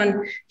depending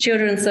on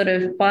children's sort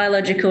of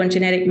biological and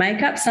genetic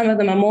makeup, some of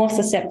them are more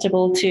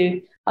susceptible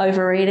to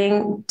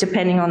overeating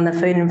depending on the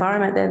food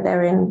environment that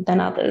they're in than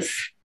others.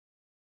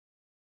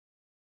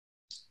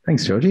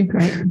 Thanks, Georgie.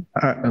 Great.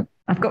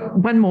 I've got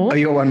one more. Oh,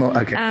 you got one more?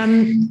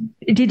 Okay.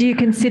 Did you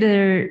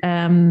consider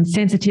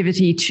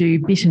sensitivity to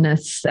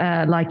bitterness,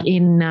 like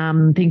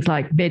in things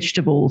like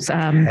vegetables?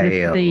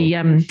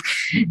 The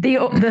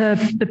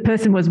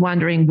person was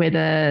wondering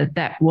whether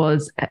that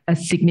was a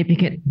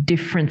significant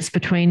difference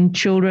between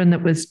children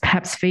that was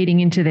perhaps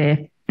feeding into their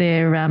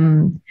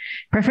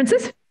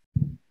preferences.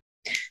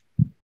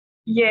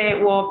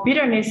 Yeah, well,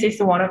 bitterness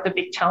is one of the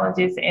big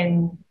challenges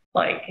in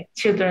like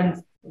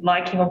children's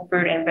liking of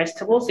fruit and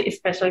vegetables,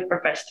 especially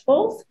for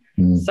vegetables.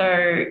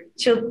 So,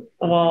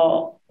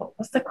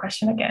 what's the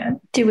question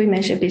again? Do we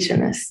measure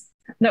bitterness?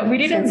 No, we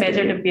didn't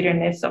measure the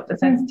bitterness of the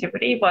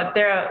sensitivity, but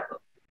there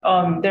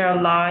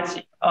are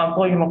large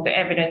volume of the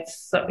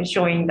evidence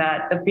showing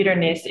that the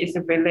bitterness is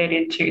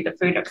related to the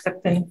food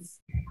acceptance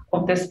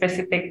of the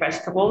specific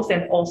vegetables,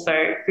 and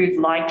also food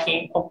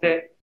liking of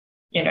the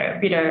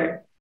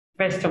bitter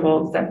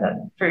vegetables and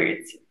the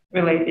fruits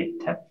related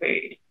to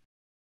food.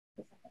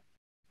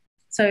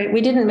 So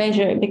we didn't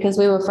measure it because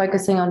we were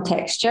focusing on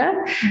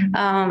texture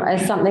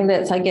as something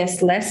that's, I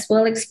guess, less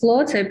well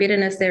explored. So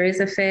bitterness, there is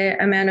a fair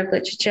amount of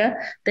literature.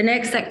 The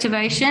next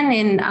activation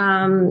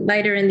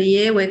later in the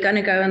year, we're going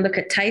to go and look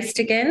at taste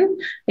again.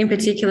 In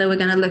particular, we're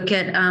going to look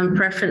at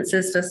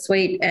preferences for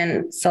sweet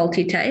and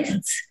salty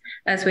tastes,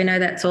 as we know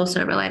that's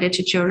also related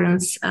to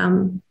children's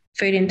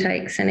food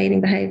intakes and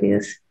eating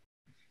behaviours.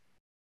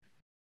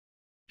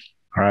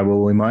 All right, well,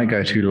 we might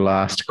go to the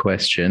last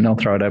question. I'll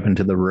throw it open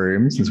to the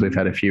room since we've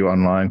had a few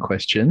online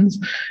questions.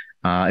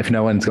 If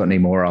no one's got any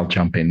more, I'll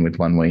jump in with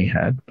one we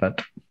had.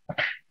 But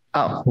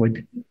there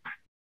you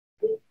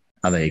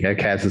go.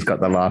 Kaz has got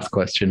the last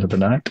question of the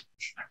night.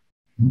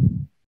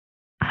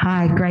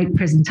 Hi, great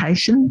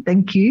presentation.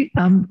 Thank you.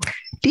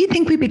 Do you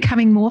think we're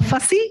becoming more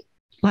fussy?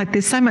 Like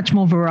there's so much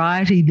more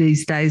variety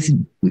these days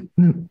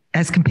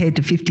as compared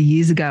to 50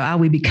 years ago. Are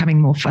we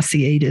becoming more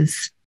fussy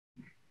eaters?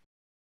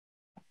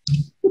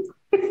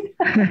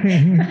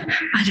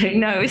 I don't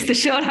know is the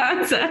short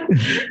answer.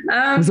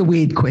 It was a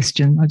weird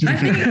question. I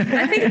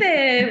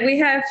think we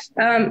have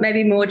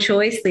maybe more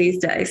choice these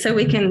days, so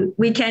we can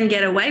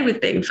get away with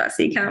being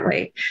fussy, can't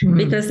we?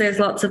 Because there's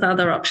lots of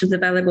other options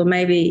available.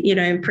 Maybe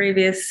in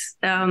previous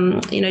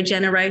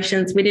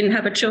generations we didn't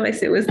have a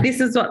choice. It was this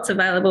is what's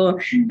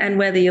available, and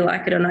whether you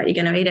like it or not, you're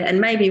going to eat it.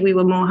 And maybe we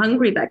were more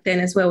hungry back then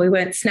as well. We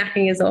weren't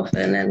snacking as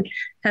often and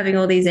having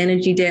all these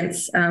energy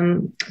dense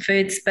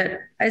foods. But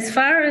as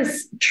far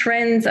as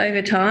trends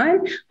over time,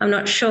 I'm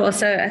not sure.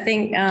 So I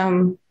think,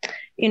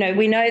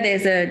 we know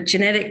there's a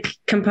genetic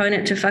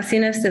component to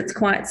fussiness that's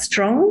quite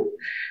strong.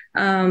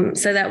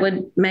 So that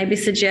would maybe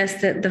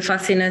suggest that the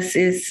fussiness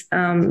is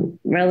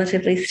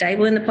relatively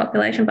stable in the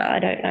population, but I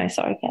don't know.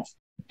 Sorry, Cass.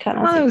 Can't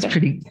answer. That was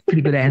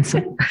pretty good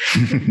answer.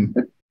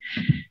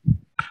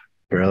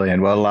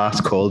 Brilliant. Well,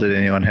 last call. Did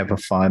anyone have a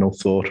final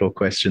thought or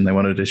question they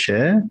wanted to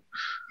share?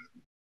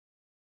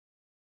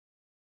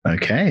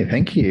 Okay,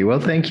 thank you. Well,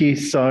 thank you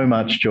so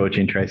much,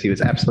 Georgie and Tracy. It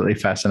was absolutely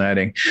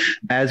fascinating.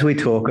 As we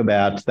talk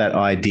about that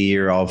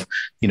idea of,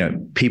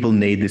 people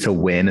need this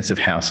awareness of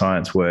how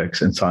science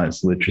works and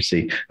science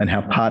literacy, and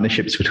how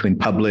partnerships between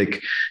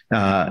public,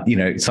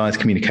 science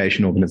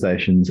communication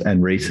organizations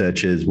and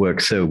researchers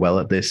work so well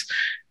at this.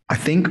 I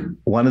think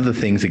one of the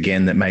things,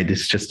 again, that made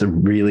this just a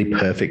really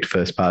perfect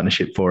first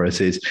partnership for us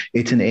is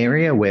it's an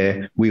area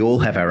where we all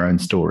have our own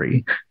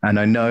story. And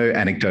I know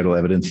anecdotal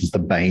evidence is the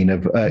bane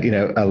of,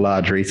 a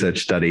large research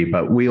study,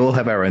 but we all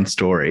have our own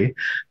story.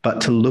 But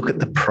to look at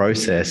the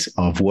process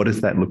of what does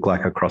that look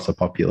like across a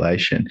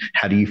population?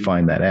 How do you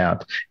find that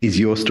out? Is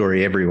your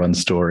story everyone's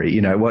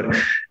story?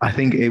 I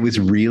think it was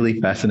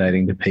really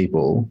fascinating to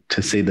people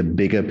to see the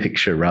bigger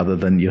picture rather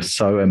than you're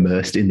so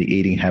immersed in the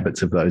eating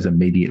habits of those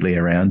immediately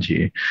around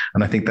you.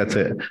 And I think that's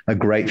a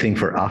great thing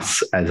for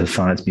us as a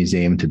science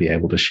museum to be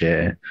able to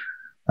share.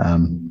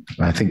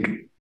 I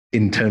think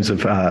in terms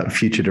of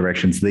future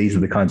directions, these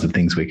are the kinds of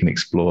things we can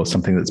explore,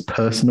 something that's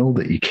personal,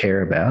 that you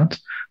care about,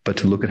 but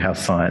to look at how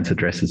science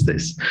addresses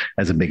this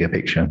as a bigger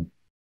picture.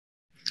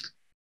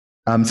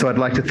 So I'd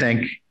like to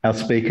thank our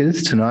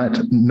speakers tonight,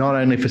 not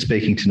only for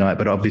speaking tonight,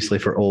 but obviously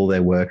for all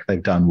their work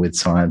they've done with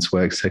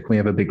ScienceWorks. So can we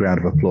have a big round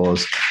of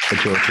applause for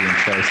Georgie and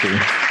Tracy?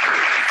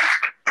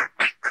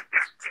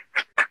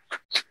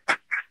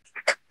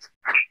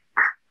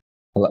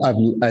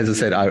 Well, as I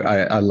said,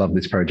 I love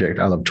this project.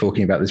 I love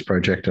talking about this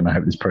project, and I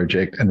hope this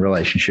project and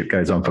relationship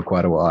goes on for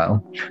quite a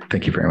while.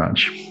 Thank you very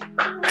much.